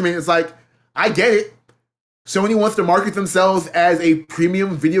 argument, it's like, I get it. Sony wants to market themselves as a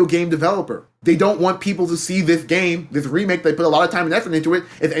premium video game developer. They don't want people to see this game, this remake they put a lot of time and effort into it,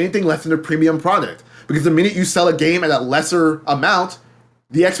 as anything less than a premium product. Because the minute you sell a game at a lesser amount,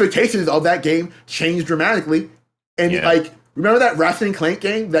 the expectations of that game change dramatically. And like, remember that Ratchet & Clank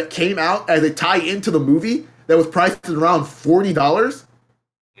game that came out as a tie-in to the movie that was priced at around $40?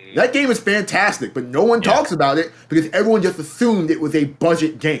 That game is fantastic, but no one talks about it because everyone just assumed it was a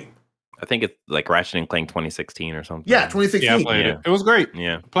budget game. I think it's like Ratchet and Clank 2016 or something. Yeah, 2016. Yeah, I played it. It was great.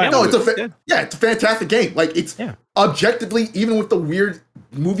 Yeah. No, it's a fantastic game. Like it's objectively, even with the weird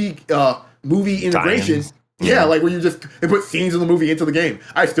movie integration. Tie-ins. Yeah, like where they put scenes of the movie into the game.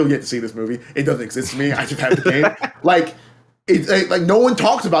 I still get to see this movie. It doesn't exist to me. I just have the game. Like it's like no one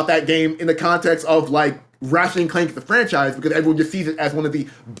talks about that game in the context of like Ratchet and Clank the franchise because everyone just sees it as one of the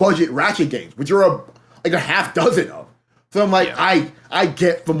budget Ratchet games, which are like a half dozen of. So I'm like, I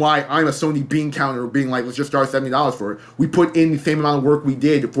get from why I'm a Sony bean counter being like, let's just start $70 for it. We put in the same amount of work we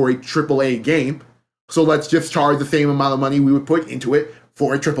did for a AAA game, so let's just charge the same amount of money we would put into it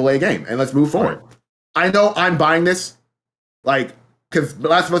for a AAA game, and let's move forward. Right. I know I'm buying this, like, because The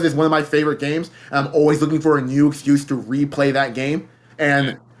Last of Us is one of my favorite games, and I'm always looking for a new excuse to replay that game.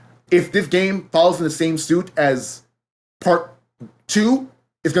 And if this game follows in the same suit as Part 2,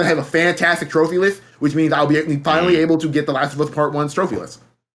 it's going to have a fantastic trophy list, which means I'll be finally able to get The Last of Us Part 1's trophy list.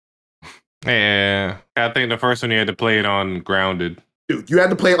 Yeah, I think the first one you had to play it on grounded. Dude, you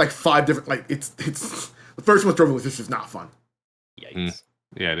had to play it like 5 different, like, it's the first one's trophy list is just not fun. Yikes.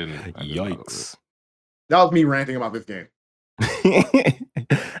 Yeah, I didn't Yikes. That was me ranting about this game.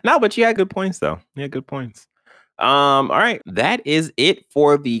 No, but you had good points, though. You had good points. All right. That is it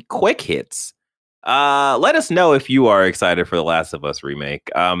for the quick hits. Let us know if you are excited for The Last of Us remake.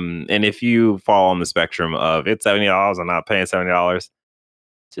 And if you fall on the spectrum of it's $70, I'm not paying $70,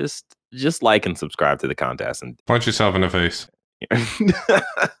 just like and subscribe to the contest and punch yourself in the face.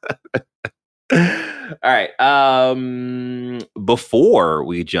 All right. Before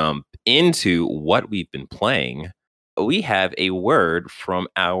we jump into what we've been playing, we have a word from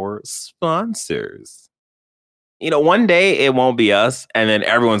our sponsors. One day it won't be us, and then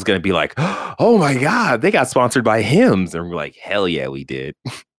everyone's going to be like, oh my God, they got sponsored by Hims. And we're like, hell yeah, we did.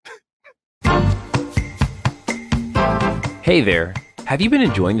 Hey there. Have you been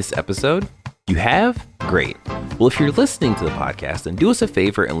enjoying this episode? You have? Great. Well, if you're listening to the podcast, then do us a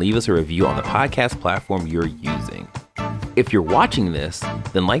favor and leave us a review on the podcast platform you're using. If you're watching this,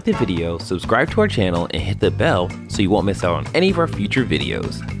 then like the video, subscribe to our channel, and hit the bell so you won't miss out on any of our future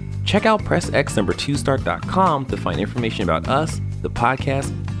videos. Check out PressX2start.com to find information about us, the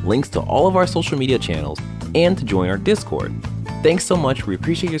podcast, links to all of our social media channels, and to join our Discord. Thanks so much. We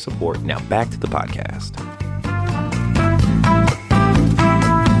appreciate your support. Now back to the podcast.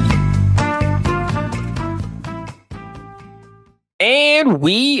 And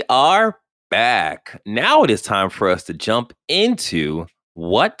we are back. Now it is time for us to jump into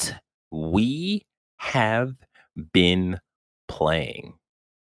what we have been playing.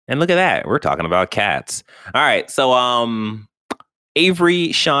 And look at that. We're talking about cats. All right. So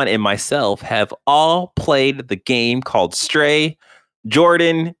Avery, Sean, and myself have all played the game called Stray.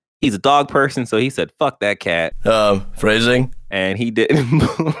 Jordan, he's a dog person, so he said, fuck that cat. Phrasing. And he didn't.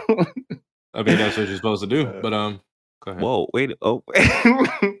 I mean, that's what you're supposed to do. But go ahead. Whoa, wait. Oh,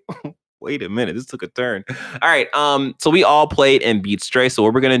 wait a minute. This took a turn. All right. So we all played and beat Stray. So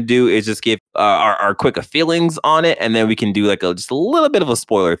what we're gonna do is just give our quick feelings on it, and then we can do like just a little bit of a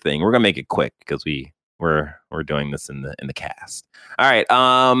spoiler thing. We're gonna make it quick because we're doing this in the cast. All right.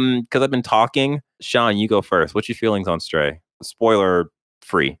 Because I've been talking. Sean, you go first. What's your feelings on Stray? Spoiler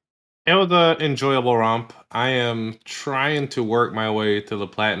free. It was an enjoyable romp. I am trying to work my way to the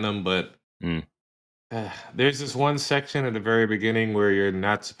platinum, but there's this one section at the very beginning where you're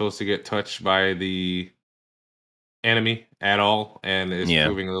not supposed to get touched by the enemy at all, and it's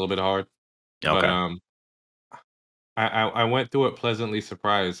proving a little bit hard. Okay. But I went through it pleasantly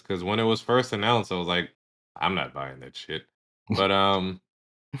surprised because when it was first announced, I was like, I'm not buying that shit. But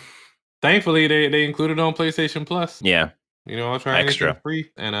thankfully they included it on PlayStation Plus. Yeah. I'll try extra free,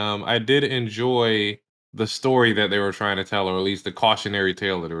 and I did enjoy the story that they were trying to tell, or at least the cautionary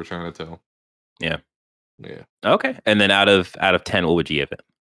tale that they were trying to tell. Yeah. Yeah. Okay. And then out of 10, what would you give it?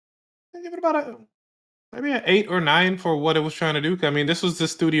 I give it about maybe an 8 or 9 for what it was trying to do. I mean, this was the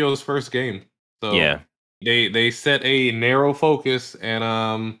studio's first game, so yeah, they set a narrow focus,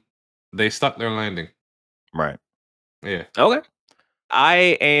 and they stuck their landing. Right. Yeah. Okay.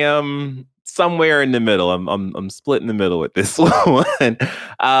 I am somewhere in the middle. I'm split in the middle with this one.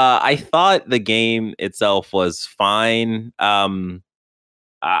 I thought the game itself was fine.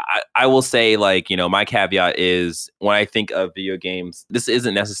 I will say, like, my caveat is when I think of video games, this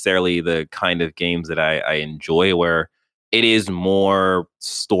isn't necessarily the kind of games that I enjoy, where it is more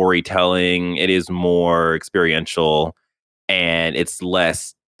storytelling, it is more experiential, and it's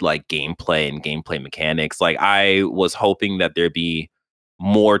less like gameplay and gameplay mechanics. Like, I was hoping that there'd be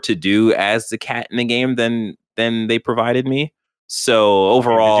more to do as the cat in the game than they provided me. So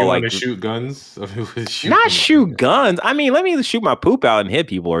overall, did you like, want to shoot guns? not shoot guns. I mean, let me shoot my poop out and hit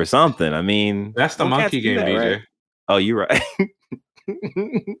people or something. I mean, that's the monkey game, DJ. Right? Oh, you're right.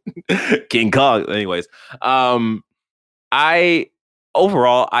 King Kong. Anyways, I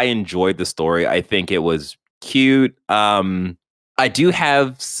enjoyed the story. I think it was cute. I do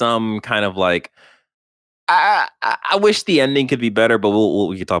have some kind of like, I wish the ending could be better, but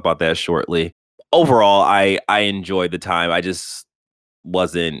we can talk about that shortly. Overall, I enjoyed the time. I just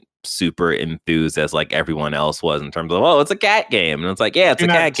wasn't super enthused as like everyone else was in terms of, oh, it's a cat game, and it's like, yeah, it's a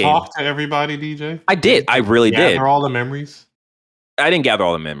cat game. Talk to everybody, DJ. I did. I really did. Gather all the memories. I didn't gather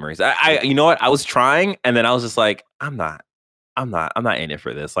all the memories. I you know what? I was trying, and then I was just like, I'm not in it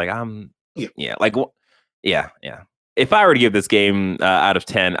for this. Like, yeah. If I were to give this game out of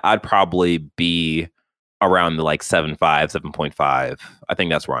 10, I'd probably be around the like 7.5, 7.5. I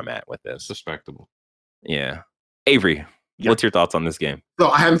think that's where I'm at with this. Respectable. Yeah. Avery, what's your thoughts on this game? So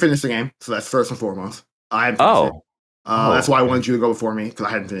I haven't finished the game, so that's first and foremost. I haven't finished it. That's why I wanted you to go before me, because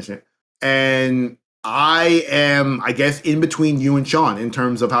I hadn't finished it. And I am, I guess, in between you and Sean in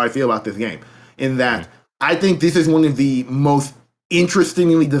terms of how I feel about this game. In that, I think this is one of the most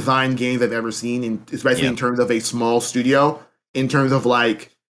interestingly designed games I've ever seen, especially in terms of a small studio, in terms of like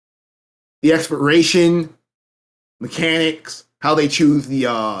the exploration, mechanics, how they choose the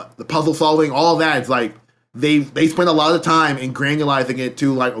puzzle solving, all of that. It's like they spend a lot of time in granularizing it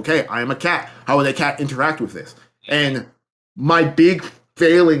to like, okay, I am a cat. How would a cat interact with this? And my big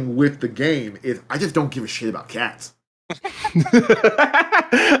failing with the game is I just don't give a shit about cats.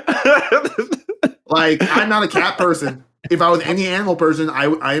 Like, I'm not a cat person. If I was any animal person,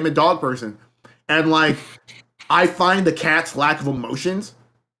 I am a dog person. And like, I find the cat's lack of emotions.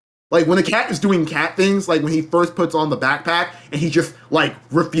 Like, when the cat is doing cat things, like when he first puts on the backpack and he's just like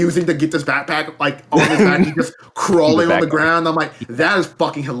refusing to get this backpack like on his back, he's just crawling on the ground. I'm like, that is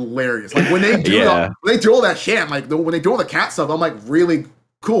fucking hilarious. Like when they do when they do all that shit, I'm like, when they do all the cat stuff, I'm like, really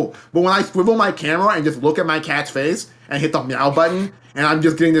cool. But when I swivel my camera and just look at my cat's face and hit the meow button, and I'm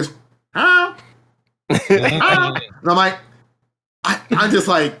just getting this, and I'm like, I'm just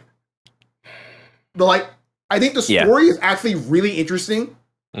like, I think the story is actually really interesting.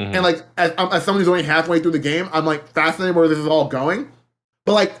 Mm-hmm. And like, as someone who's only halfway through the game, I'm like fascinated where this is all going.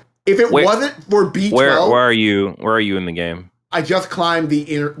 But like, if it wasn't for B12, where are you? Where are you in the game? I just climbed the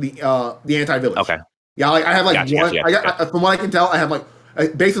anti-village. Okay. Yeah, like I have like from what I can tell, I have like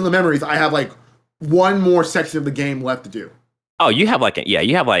based on the memories, I have like one more section of the game left to do. Oh, you have like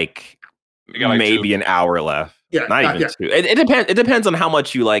maybe 2. An hour left. Yeah, not even 2. It depends. It depends on how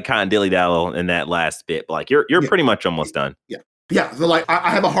much you like kind of dilly dally in that last bit. But like you're pretty much almost done. Yeah, so like I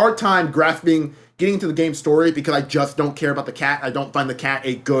have a hard time grasping getting into the game story because I just don't care about the cat. I don't find the cat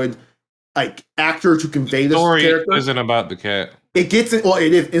a good like actor to convey this story character. Isn't about the cat. It gets it. Well,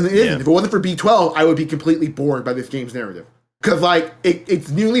 it is. It isn't. If it wasn't for B12, I would be completely bored by this game's narrative because like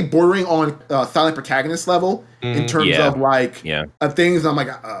it's nearly bordering on silent protagonist level in terms of like things. I'm like,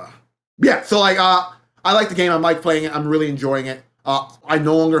 So like I like the game. I like playing it. I'm really enjoying it. I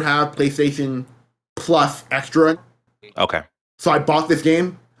no longer have PlayStation Plus Extra. Okay. So I bought this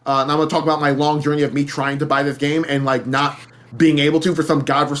game, and I'm going to talk about my long journey of me trying to buy this game and like not being able to for some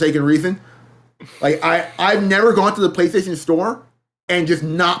godforsaken reason. Like I've never gone to the PlayStation Store and just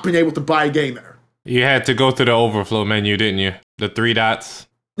not been able to buy a game there. You had to go to the overflow menu, didn't you? The 3 dots.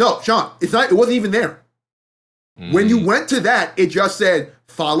 No, Sean, it wasn't even there. When you went to that, it just said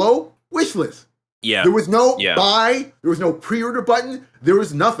follow wish list. Yeah. There was no buy. There was no pre-order button. There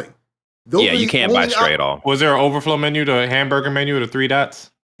was nothing. You can't buy Stray at all. Was there an overflow menu, the hamburger menu, the 3 dots?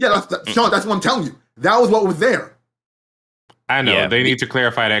 Yeah, Sean, that's what I'm telling you. That was what was there. I know. They need to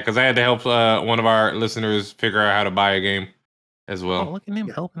clarify that because I had to help one of our listeners figure out how to buy a game as well. Oh, look at him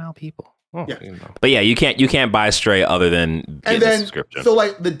helping out people. Oh, yeah. You know. But you can't buy Stray other than getting a subscription. So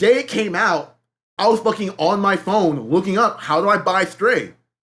like the day it came out, I was fucking on my phone looking up how do I buy Stray?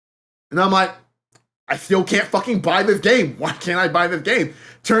 And I'm like, I still can't fucking buy this game. Why can't I buy this game?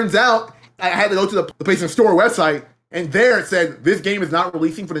 Turns out I had to go to the PlayStation Store website, and there it said this game is not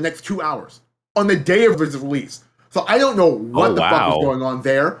releasing for the next 2 hours on the day of its release. So I don't know what the fuck is going on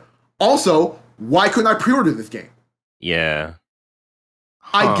there. Also, why couldn't I pre-order this game? Yeah.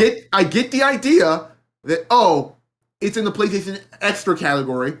 I get the idea that it's in the PlayStation Extra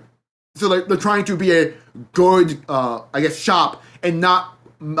category, so they're trying to be a good shop and not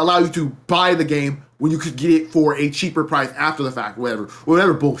allow you to buy the game when you could get it for a cheaper price after the fact,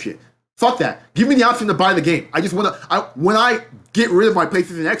 whatever bullshit. Fuck that. Give me the option to buy the game. I just want to. When I get rid of my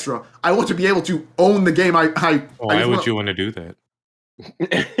PlayStation Extra, I want to be able to own the game. Why would you want to do that?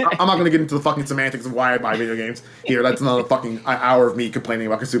 I'm not going to get into the fucking semantics of why I buy video games here. That's another fucking hour of me complaining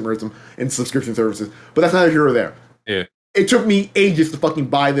about consumerism and subscription services. But that's neither here or there. Yeah. It took me ages to fucking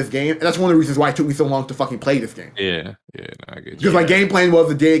buy this game, and that's one of the reasons why it took me so long to fucking play this game. Yeah, no, I get you. Because my game plan was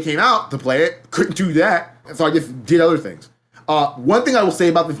the day it came out to play it, couldn't do that, and so I just did other things. One thing I will say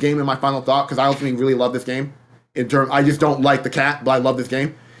about this game in my final thought, because I ultimately really love this game, I just don't like the cat, but I love this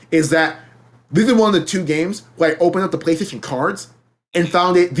game, is that this is one of the 2 games where I opened up the PlayStation cards and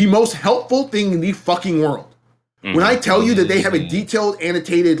found it the most helpful thing in the fucking world. Mm-hmm. When I tell you that they have a detailed,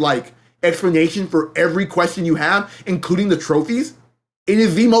 annotated, explanation for every question you have, including the trophies, it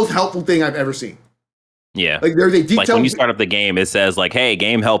is the most helpful thing I've ever seen. Yeah. There's a detailed... Like when you start up the game, it says hey,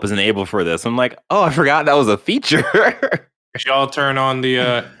 game help is enabled for this. I'm like, oh, I forgot that was a feature. Did y'all turn on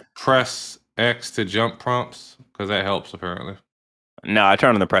the press X to jump prompts? Because that helps, apparently. No, I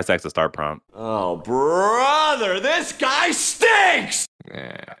turned on the press X to start prompt. Oh, brother, this guy stinks!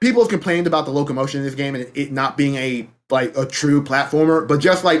 Yeah. People have complained about the locomotion in this game and it not being a true platformer, but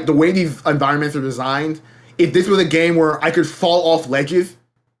just the way these environments are designed, if this was a game where I could fall off ledges,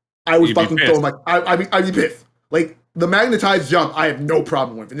 I would fucking throw I'd be pissed. The magnetized jump, I have no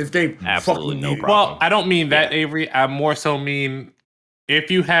problem with in this game. Absolutely no problem. Well, I don't mean that, Avery. I more so mean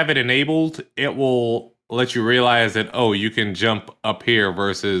if you have it enabled, it will let you realize that, oh, you can jump up here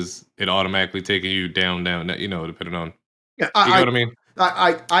versus it automatically taking you down, depending on. Yeah, you know what I mean?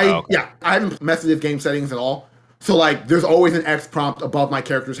 Yeah, I haven't messed with game settings at all. So there's always an X prompt above my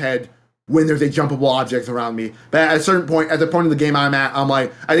character's head when there's a jumpable object around me. But at a certain point, at the point of the game I'm at, I'm I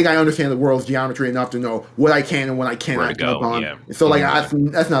think I understand the world's geometry enough to know what I can and what I cannot jump on. Yeah. So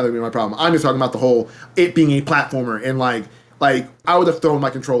that's not gonna be my problem. I'm just talking about the whole it being a platformer and I would have thrown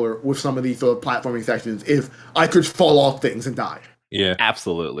my controller with some of these sort of platforming sections if I could fall off things and die. Yeah,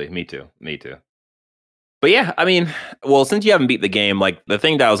 absolutely. Me too. But yeah, I mean, well, since you haven't beat the game, the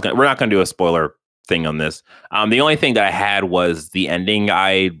thing that we're not gonna do a spoiler thing on this. The only thing that I had was the ending.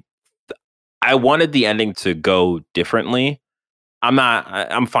 I wanted the ending to go differently.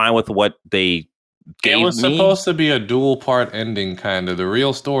 I'm fine with what they gave me. It was supposed to be a dual part ending, kind of. The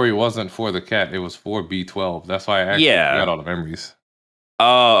real story wasn't for the cat; it was for B12. That's why I actually got all the memories.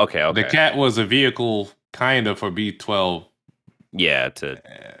 Oh, okay. The cat was a vehicle, kind of, for B12. Yeah, to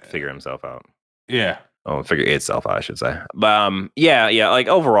figure himself out. Yeah. Oh, figure itself out, I should say. But yeah.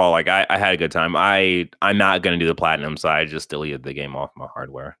 Overall, I had a good time. I'm not gonna do the platinum, so I just deleted the game off my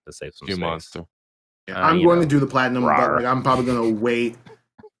hardware to save some space. Monster. Yeah, I'm going to do the platinum, but I'm probably gonna wait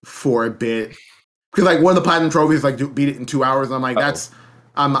for a bit because one of the platinum trophies beat it in 2 hours. And I'm that's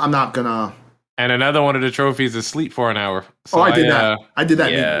I'm not gonna. And another one of the trophies is sleep for an hour. So I did that. I did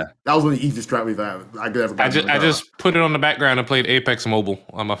that. Yeah. That was one of the easiest trophies I could ever. I just put it on the background and played Apex Mobile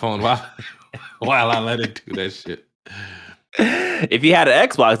on my phone while I let it do that shit. If you had an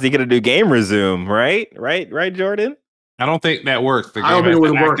Xbox, you could do game resume, right, Jordan? I don't think that works. The game I don't think it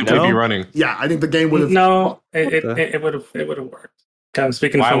would have worked. Be running. Yeah, I think the game would have. No, it would have worked. I'm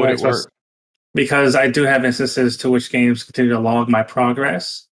speaking from Xbox because I do have instances to which games continue to log my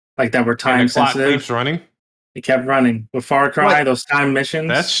progress, that were time sensitive. Keeps running. It kept running with Far Cry. Those time missions.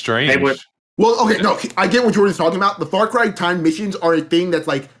 That's strange. Well, okay, no, I get what Jordan's talking about. The Far Cry time missions are a thing that's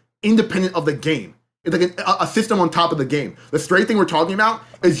independent of the game. It's a system on top of the game. The straight thing we're talking about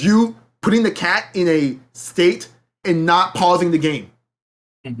is you putting the cat in a state and not pausing the game.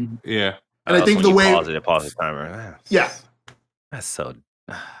 Mm-hmm. Yeah. And I think the way pause the timer. That's so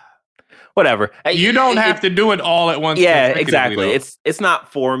whatever. You don't have to do it all at once. Yeah, exactly. Though. It's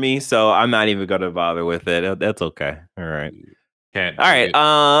not for me, so I'm not even gonna bother with it. That's okay. All right. All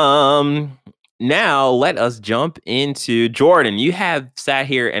right. Now let us jump into Jordan. You have sat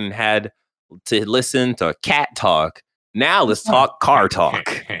here and had to listen to cat talk. Now let's talk car talk.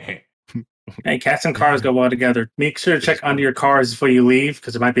 Hey, cats and cars go well together. Make sure to check under your cars before you leave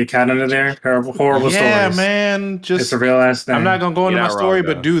because there might be a cat under there. Horrible stories. Yeah, man. It's a real ass thing. I'm not gonna go into my story,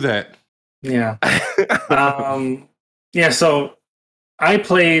 but do that. Yeah. So I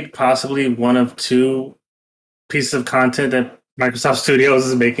played possibly one of 2 pieces of content that Microsoft Studios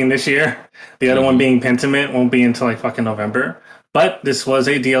is making this year. The other one being Pentiment won't be until fucking November. But this was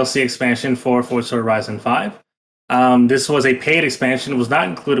a DLC expansion for Forza Horizon 5. This was a paid expansion. It was not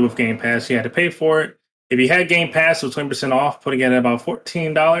included with Game Pass. You had to pay for it. If you had Game Pass, it was 20% off, putting it at about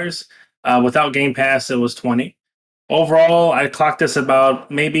 $14. Without Game Pass, it was $20. Overall, I clocked this about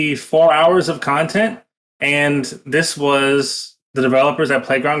maybe 4 hours of content. And this was the developers at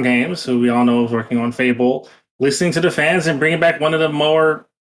Playground Games, who we all know is working on Fable, listening to the fans and bringing back one of the more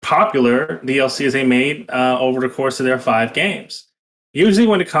popular DLCs they made over the course of their 5 games. Usually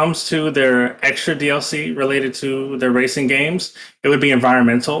when it comes to their extra DLC related to their racing games, it would be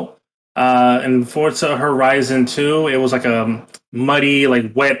environmental. In Forza Horizon 2, it was like a muddy,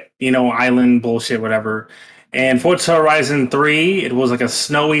 like wet, island bullshit, whatever. And Forza Horizon 3, it was like a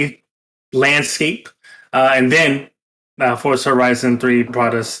snowy landscape. And then Forza Horizon 3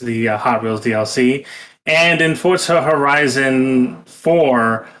 brought us the Hot Wheels DLC. And in Forza Horizon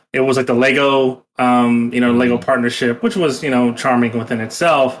 4, it was like the Lego, Lego partnership, which was, charming within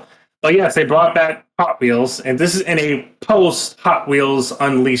itself. But yes, they brought back Hot Wheels, and this is in a post Hot Wheels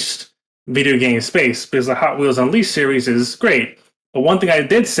Unleashed video game space, because the Hot Wheels Unleashed series is great. But one thing I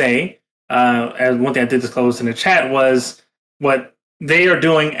did say, and one thing I did disclose in the chat, was what they are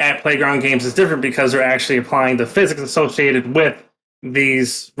doing at Playground Games is different because they're actually applying the physics associated with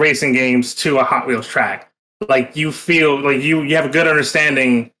these racing games to a Hot Wheels track. Like you feel like you have a good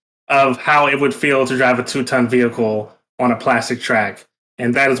understanding of how it would feel to drive a 2-ton vehicle on a plastic track.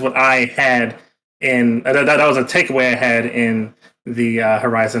 And that is what I had in that was a takeaway I had in the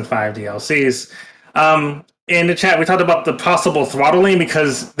Horizon 5 DLCs. In the chat, we talked about the possible throttling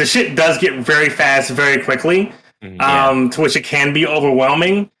because the shit does get very fast very quickly, to which it can be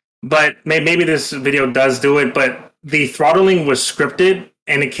overwhelming. But maybe this video does do it, but the throttling was scripted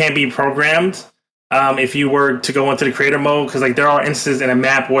and it can be programmed. If you were to go into the creator mode, because like there are instances in a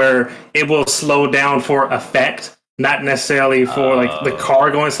map where it will slow down for effect, not necessarily for like the car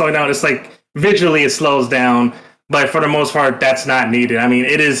going slow down. It's like visually it slows down, but for the most part, that's not needed. I mean,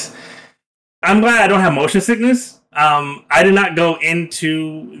 it is. I'm glad I don't have motion sickness. I did not go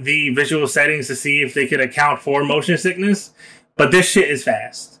into the visual settings to see if they could account for motion sickness, but this shit is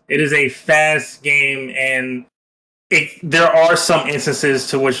fast. It is a fast game, and there are some instances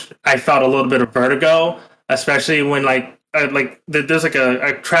to which I felt a little bit of vertigo, especially when there's like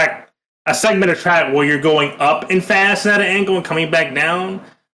a segment of track where you're going up and fast at an angle and coming back down.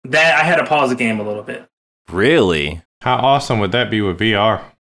 That I had to pause the game a little bit. Really? How awesome would that be with VR?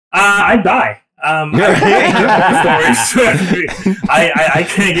 I'd die. I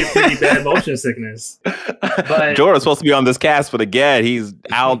can get pretty bad motion sickness. But Jordan's supposed to be on this cast, but again, he's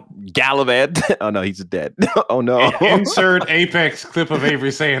out gallivanting. Oh no, he's dead. Oh no. Insert Apex clip of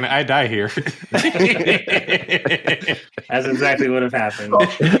Avery saying, "I die here." That's exactly what have happened. Oh,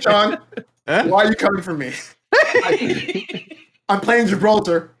 Sean, why are you coming for me? I'm playing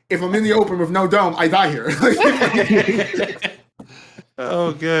Gibraltar. If I'm in the open with no dome, I die here.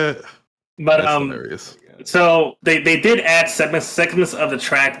 Oh, good. But that's hilarious. So they did add segments of the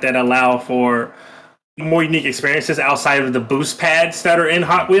track that allow for more unique experiences outside of the boost pads that are in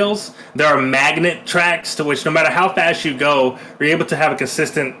Hot Wheels. There are magnet tracks to which no matter how fast you go, you're able to have a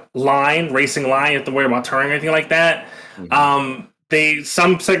consistent racing line. You have to worry about turning or anything like that. Mm-hmm.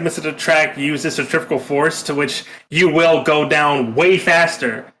 Some segments of the track use this centrifugal force to which you will go down way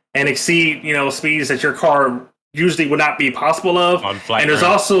faster and exceed, speeds that your car usually would not be possible of. And there's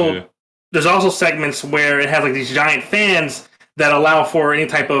also segments where it has like these giant fans that allow for any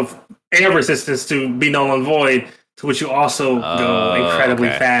type of air resistance to be null and void, to which you also go incredibly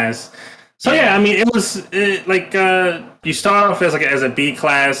fast. So yeah, I mean, it was you start off as a B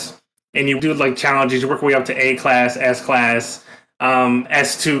class, and you do like challenges. You work your way up to A class, S class,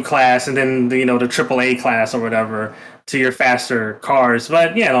 S2 class, and then the AAA class or whatever to your faster cars.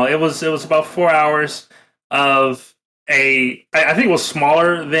 But it was about 4 hours of I think it was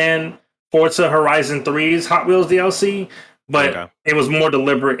smaller than Forza Horizon 3's Hot Wheels DLC, but it was more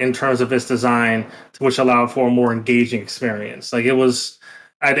deliberate in terms of its design, which allowed for a more engaging experience. Like it was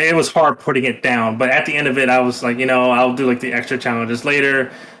hard putting it down, but at the end of it, I was like, I'll do like the extra challenges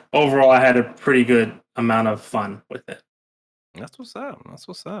later. Overall, I had a pretty good amount of fun with it. That's what's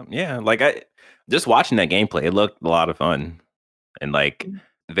up. Yeah, like I just watching that gameplay, it looked a lot of fun and like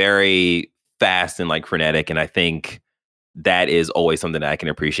very fast and like frenetic, and I think that is always something that I can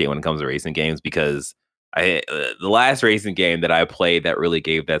appreciate when it comes to racing games, because the last racing game that I played that really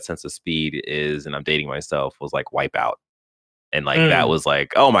gave that sense of speed and I'm dating myself, was like Wipeout. And like that was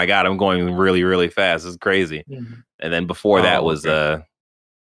like, oh my God, I'm going really, really fast. It's crazy. Mm-hmm. And then before that was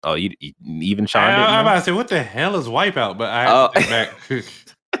you even Sean didn't know? I'm about to say, what the hell is Wipeout? But I have to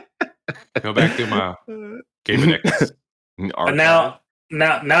go back to my Game X. But now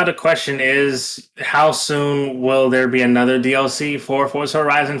the question is, how soon will there be another DLC for Forza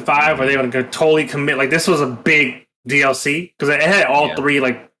Horizon 5? Are they going to totally commit? Like, this was a big DLC because it had all three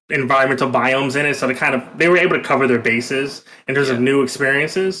like environmental biomes in it, so they were able to cover their bases in terms of new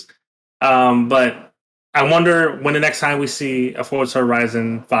experiences. But I wonder when the next time we see a Forza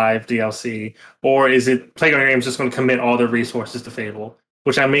Horizon 5 DLC, or is it Playground Games just going to commit all their resources to Fable?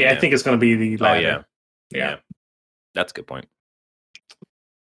 Which I think it's going to be the latter. Yeah, that's a good point.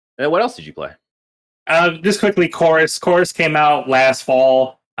 And what else did you play? Just quickly, Chorus. Chorus came out last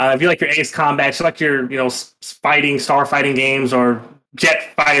fall. If you like your Ace Combat, you like your starfighting games or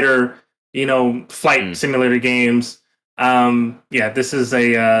jet fighter, flight simulator games. This is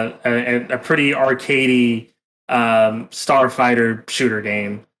a pretty arcadey starfighter shooter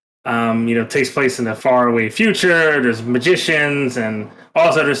game. Takes place in the faraway future. There's magicians and all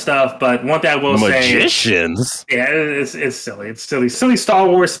this other stuff. But one thing I will say, magicians. Yeah, it's silly. It's silly Star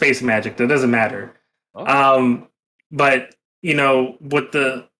Wars space magic. That doesn't matter. Okay. But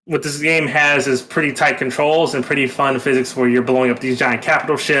what this game has is pretty tight controls and pretty fun physics where you're blowing up these giant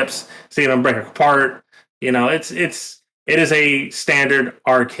capital ships, seeing them break apart. It is a standard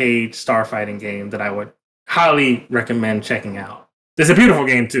arcade starfighting game that I would highly recommend checking out. It's a beautiful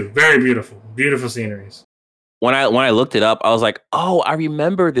game too. Very beautiful sceneries. When I looked it up, I was like, oh, I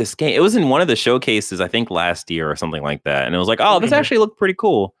remember this game. It was in one of the showcases, I think last year or something like that. And it was like, oh, this actually looked pretty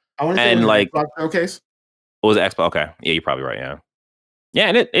cool. I want to say Xbox showcase. What was it, Xbox? Okay, yeah, you're probably right. Yeah, yeah,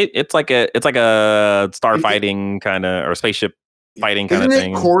 and it's like a star fighting kind of or spaceship fighting kind of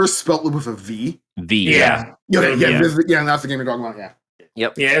thing. Isn't it Chorus spelled with a V? V. Yeah, that's the game you're talking about. Yeah.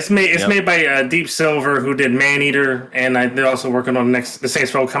 Yep. Yeah, it's made by Deep Silver, who did Maneater, and they're also working on the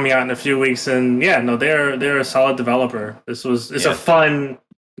Saints Row coming out in a few weeks. And they're a solid developer. It's a fun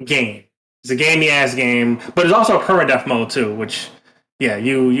game. It's a gamey ass game, but it's also a permadeath mode too, which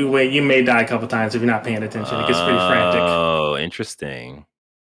you may die a couple times if you're not paying attention. It gets pretty frantic. Oh, interesting.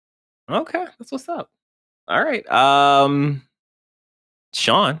 Okay, that's what's up. All right,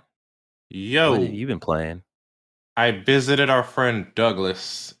 Sean. Yo, what have you been playing? I visited our friend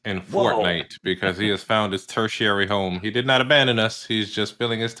Douglas in Fortnite because he has found his tertiary home. He did not abandon us. He's just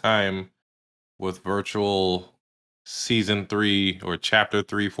filling his time with virtual season 3 or chapter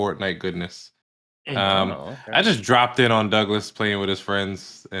 3 Fortnite goodness. I just dropped in on Douglas playing with his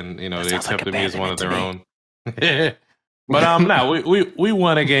friends, and they accepted me as one of their own. But we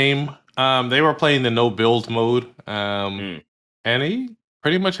won a game. They were playing the no build mode, and he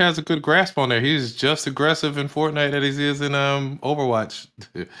pretty much has a good grasp on there. He's just aggressive in Fortnite as he is in Overwatch.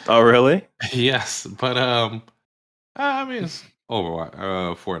 Oh, really? Yes, but I mean, it's Overwatch,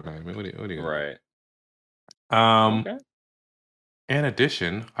 Fortnite. I mean, what do you right? Okay. In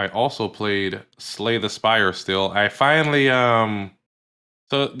addition, I also played Slay the Spire. Still, I finally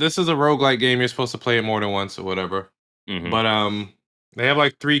So this is a roguelike game. You're supposed to play it more than once or whatever. Mm-hmm. But they have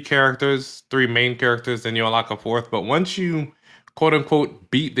like 3 main characters, then you unlock a 4th. But once you quote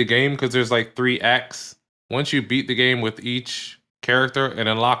unquote beat the game, because there's like 3 acts. Once you beat the game with each character, it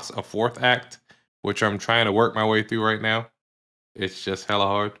unlocks a 4th act, which I'm trying to work my way through right now. It's just hella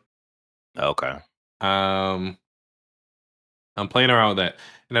hard. Okay. I'm playing around with that.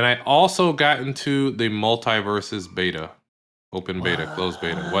 And then I also got into the Multiverses beta. Open beta, closed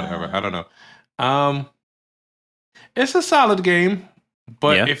beta, whatever. I don't know. It's a solid game,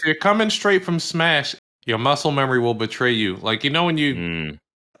 but if you're coming straight from Smash, your muscle memory will betray you. Like, when you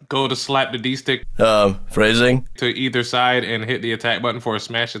go to slap the D-stick phrasing to either side and hit the attack button for a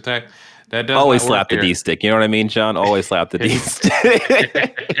smash attack, that does always not slap the D-stick. You know what I mean, Sean? Always slap the D-stick.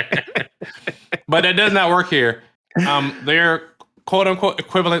 But that does not work here. Their quote-unquote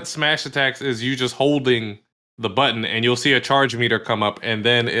equivalent Smash attacks is you just holding the button, and you'll see a charge meter come up, and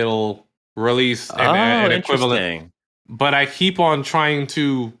then it'll release an equivalent. But I keep on trying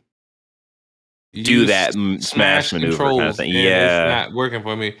to do that smash maneuver kind of thing. Yeah, it's not working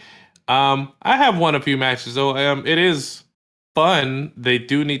for me. I have won a few matches though. It is fun. They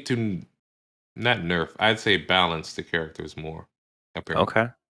do need to not nerf. I'd say balance the characters more.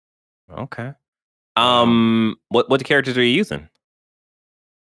 Apparently. Okay. What characters are you using?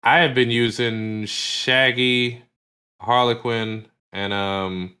 I have been using Shaggy, Harlequin,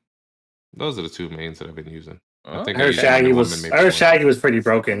 and those are the 2 mains that I've been using. I think Shaggy was pretty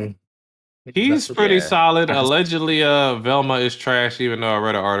broken. He's pretty solid. Allegedly, Velma is trash, even though I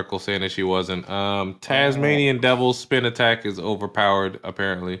read an article saying that she wasn't. Tasmanian Devil's spin attack is overpowered,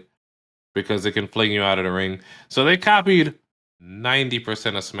 apparently, because it can fling you out of the ring. So they copied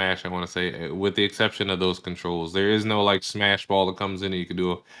 90% of Smash, I want to say, with the exception of those controls. There is no like Smash ball that comes in and you can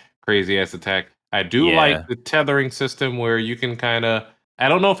do a crazy ass attack. I do like the tethering system where you can kind of, I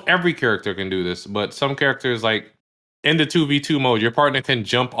don't know if every character can do this, but some characters, like in the 2v2 mode, your partner can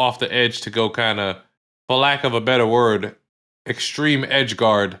jump off the edge to go kind of, for lack of a better word, extreme edge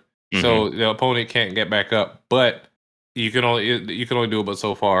guard. Mm-hmm. So the opponent can't get back up. But you can only do it but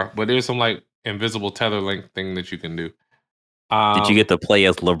so far. But there's some like invisible tether link thing that you can do. Did you get to play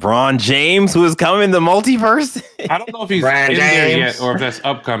as LeBron James, who is coming in the multiverse? I don't know if he's in there yet or if that's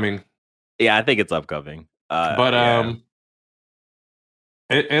upcoming. Yeah, I think it's upcoming. But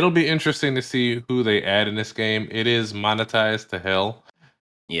It'll be interesting to see who they add in this game. It is monetized to hell.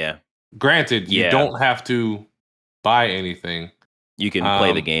 Yeah. Granted, you don't have to buy anything. You can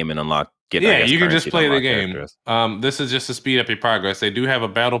play the game and unlock. You can just play the game. This is just to speed up your progress. They do have a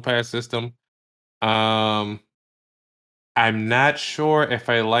battle pass system. I'm not sure if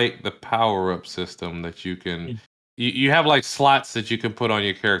I like the power up system that you can. You have like slots that you can put on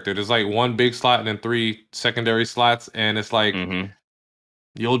your character. There's like one big slot and then 3 secondary slots, and it's like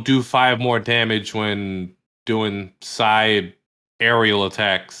you'll do 5 more damage when doing side aerial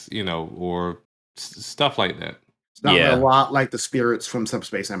attacks, or stuff like that. It's not a lot like the spirits from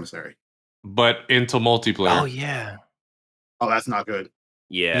Subspace Emissary, but into multiplayer. Oh yeah. Oh, that's not good.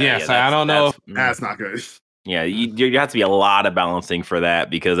 Yeah. Yes, I don't know. That's not good. Yeah, you have to be a lot of balancing for that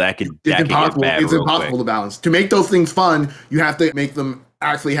because it's impossible. It's impossible to balance. To make those things fun, you have to make them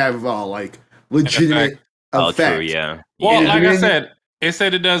actually have like legitimate effect. Oh, true. Yeah. Well, like I said, it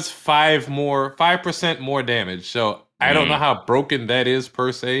said it does 5% more damage. So I don't know how broken that is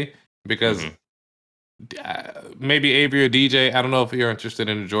per se, because maybe Avery or DJ, I don't know if you're interested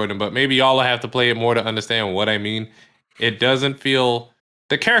in Jordan, but maybe y'all will have to play it more to understand what I mean. It doesn't feel.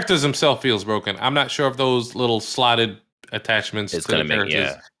 The characters themselves feels broken. I'm not sure if those little slotted attachments to the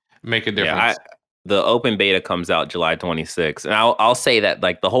characters make a difference. The open beta comes out July 26th, and I'll say that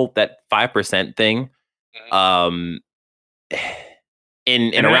like that 5% thing,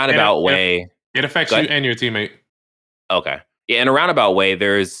 in a roundabout way, it affects you and your teammate. Okay, yeah, in a roundabout way,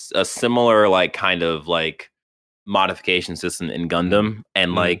 there's a similar like kind of like modification system in Gundam,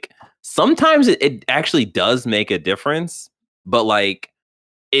 and like sometimes it actually does make a difference, but like.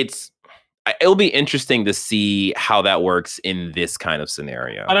 It'll be interesting to see how that works in this kind of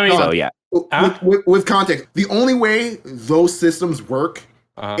scenario. With context, the only way those systems work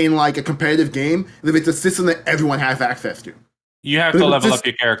in like a competitive game is if it's a system that everyone has access to. You have to level up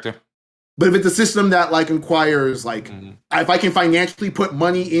your character. But if it's a system that like inquires like if I can financially put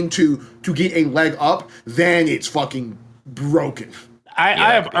money into to get a leg up, then it's fucking broken.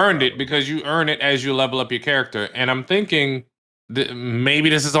 I have earned it because you earn it as you level up your character, and I'm thinking. Maybe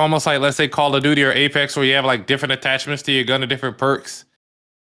this is almost like, let's say, Call of Duty or Apex, where you have like different attachments to your gun and different perks.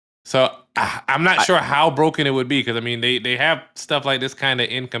 So I'm not sure how broken it would be, because I mean they have stuff like this kind of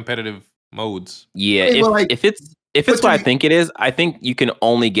in competitive modes. Yeah, if it's what I think it is, I think you can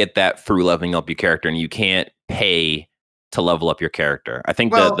only get that through leveling up your character, and you can't pay to level up your character. I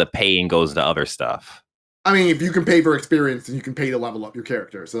think the paying goes to other stuff. I mean, if you can pay for experience, then you can pay to level up your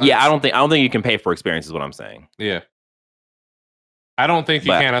character. So I don't think you can pay for experience, is what I'm saying. Yeah. I don't think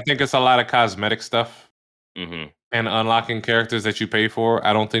you can. I think it's a lot of cosmetic stuff and unlocking characters that you pay for.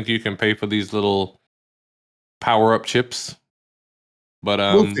 I don't think you can pay for these little power-up chips. But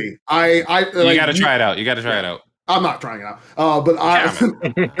we'll see. You got to try it out. You got to try it out. I'm not trying it out. But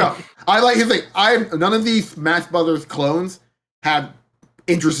I like his thing. None of these Smash Brothers clones have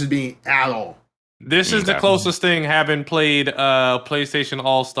interested me at all. This is the closest thing, having played PlayStation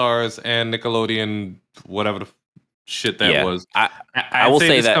All-Stars and Nickelodeon, whatever the shit that was. I will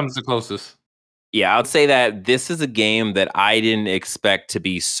say this comes the closest. Yeah, I would say that this is a game that I didn't expect to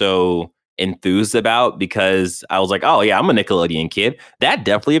be so enthused about, because I was like, oh yeah, I'm a Nickelodeon kid. That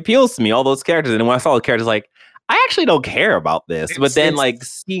definitely appeals to me, all those characters. And when I saw the characters, like, I actually don't care about this. But then like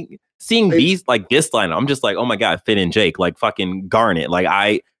seeing these like this line, I'm just like, oh my god, Finn and Jake, like fucking Garnet. Like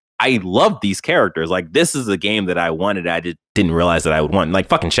I love these characters. Like this is a game that I wanted. I just didn't realize that I would want. Like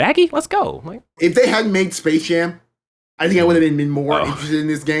fucking Shaggy, let's go. Like if they hadn't made Space Jam, I think I would have been more interested in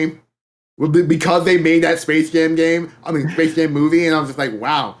this game. Because they made that Space Jam movie, and I was just like,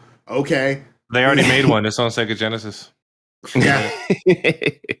 wow, okay. They already made one. It's on Sega Genesis. Yeah.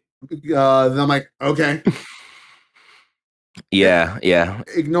 Then I'm like, okay. Yeah.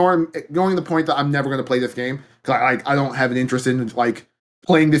 Ignoring the point that I'm never going to play this game, because I don't have an interest in like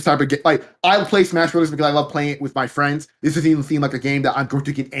playing this type of game. Like I play Smash Bros. Because I love playing it with my friends. This doesn't even seem like a game that I'm going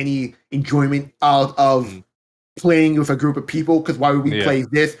to get any enjoyment out of. Playing with a group of people, because why would we play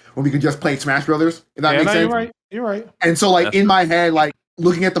this when we could just play Smash Brothers? If that makes sense. You're right. And so, like in my head, like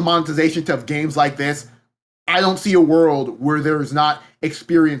looking at the monetization of games like this, I don't see a world where there's not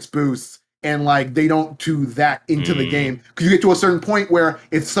experience boosts and like they don't do that into the game. Because you get to a certain point where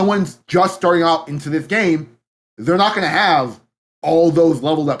if someone's just starting out into this game, they're not going to have all those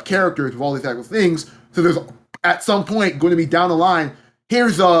leveled up characters with all these type of things. So there's at some point going to be down the line.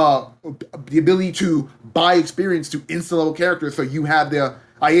 Here's the ability to buy experience to instant level characters, so you have the.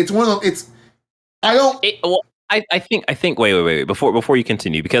 It's one of those. I think. Wait. Before you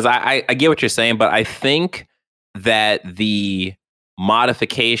continue, because I get what you're saying, but I think that the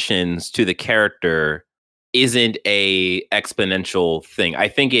modifications to the character isn't a exponential thing. I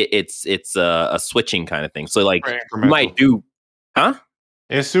think it's a switching kind of thing. So like you might do, huh?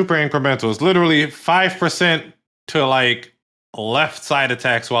 It's super incremental. It's literally 5% to like left side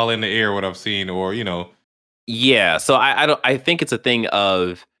attacks while in the air. What I've seen, or Yeah, so I think it's a thing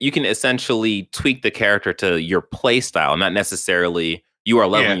of you can essentially tweak the character to your play style, not necessarily you are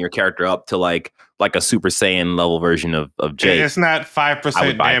leveling your character up to like a Super Saiyan level version of Jake. It's not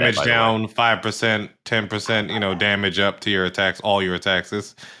 5% damage down, 5%, 10%, damage up to your attacks, all your attacks.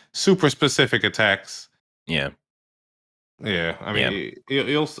 It's super specific attacks. Yeah. Yeah, I mean,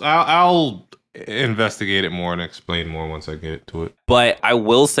 I'll investigate it more and explain more once I get to it. But I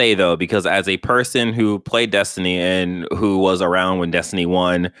will say though, because as a person who played Destiny and who was around when Destiny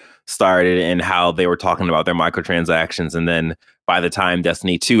 1 started and how they were talking about their microtransactions, and then by the time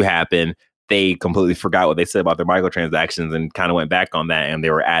Destiny 2 happened, they completely forgot what they said about their microtransactions and kind of went back on that, and they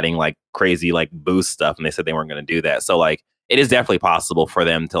were adding like crazy like boost stuff, and they said they weren't going to do that. So like it is definitely possible for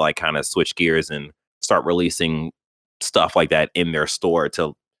them to like kind of switch gears and start releasing stuff like that in their store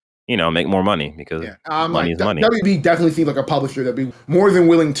to make more money, because money is money. WB definitely seems like a publisher that'd be more than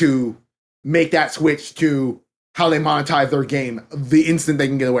willing to make that switch to how they monetize their game the instant they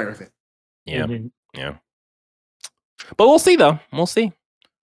can get away with it. Yeah. Yeah. But we'll see though. We'll see.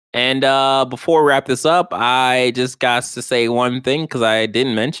 And before we wrap this up, I just got to say one thing because I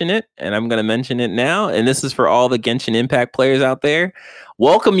didn't mention it, and I'm going to mention it now. And this is for all the Genshin Impact players out there.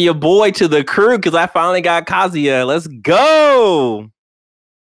 Welcome your boy to the crew, because I finally got Kazuya. Let's go.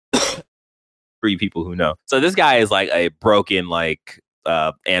 For you people who know. So this guy is like a broken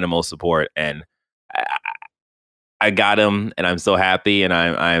animal support, and I got him, and I'm so happy, and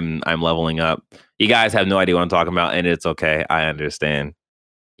I'm leveling up. You guys have no idea what I'm talking about, and it's okay. I understand.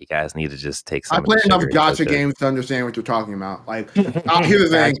 You guys need to just take some. I play enough gacha games to understand what you're talking about. Like,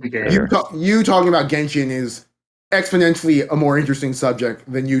 here's the thing: you talking about Genshin is exponentially a more interesting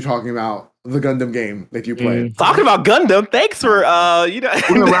subject than you talking about the Gundam game that you played. Talking about Gundam, thanks for We're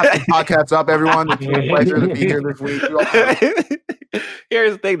gonna wrap the podcast up, everyone. It's a pleasure to be here this week.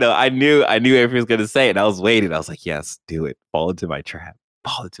 Here's the thing, though. I knew everyone was gonna say it, and I was waiting. I was like, yes, do it. Fall into my trap.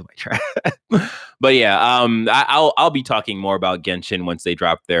 But yeah, I'll be talking more about Genshin once they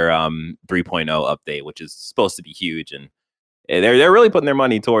drop their 3.0 update, which is supposed to be huge, and they're really putting their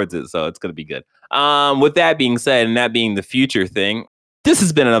money towards it, so it's gonna be good. With that being said, and that being the future thing, this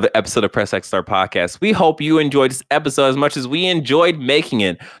has been another episode of Press X Star Podcast. We hope you enjoyed this episode as much as we enjoyed making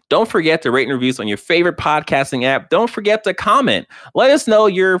it. Don't forget to rate and reviews on your favorite podcasting app. Don't forget to comment. Let us know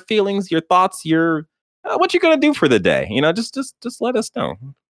your feelings, your thoughts, your what you're gonna do for the day. Just let us know.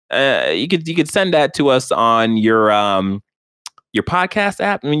 You could send that to us on your podcast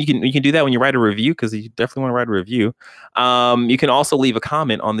app. I mean, you can do that when you write a review, because you definitely want to write a review. You can also leave a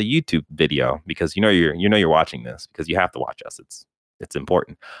comment on the YouTube video, because you're watching this, because you have to watch us. It's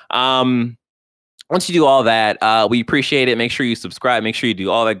important. Once you do all that, we appreciate it. Make sure you subscribe. Make sure you do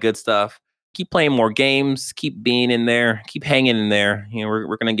all that good stuff. Keep playing more games. Keep being in there. Keep hanging in there.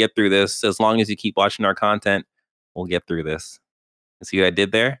 We're gonna get through this. As long as you keep watching our content, we'll get through this. And see what I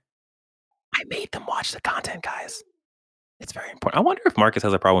did there? I made them watch the content, guys. It's very important. I wonder if Marcus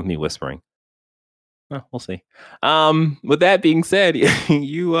has a problem with me whispering. We'll see. With that being said,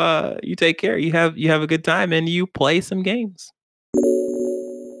 you take care. You have a good time, and you play some games.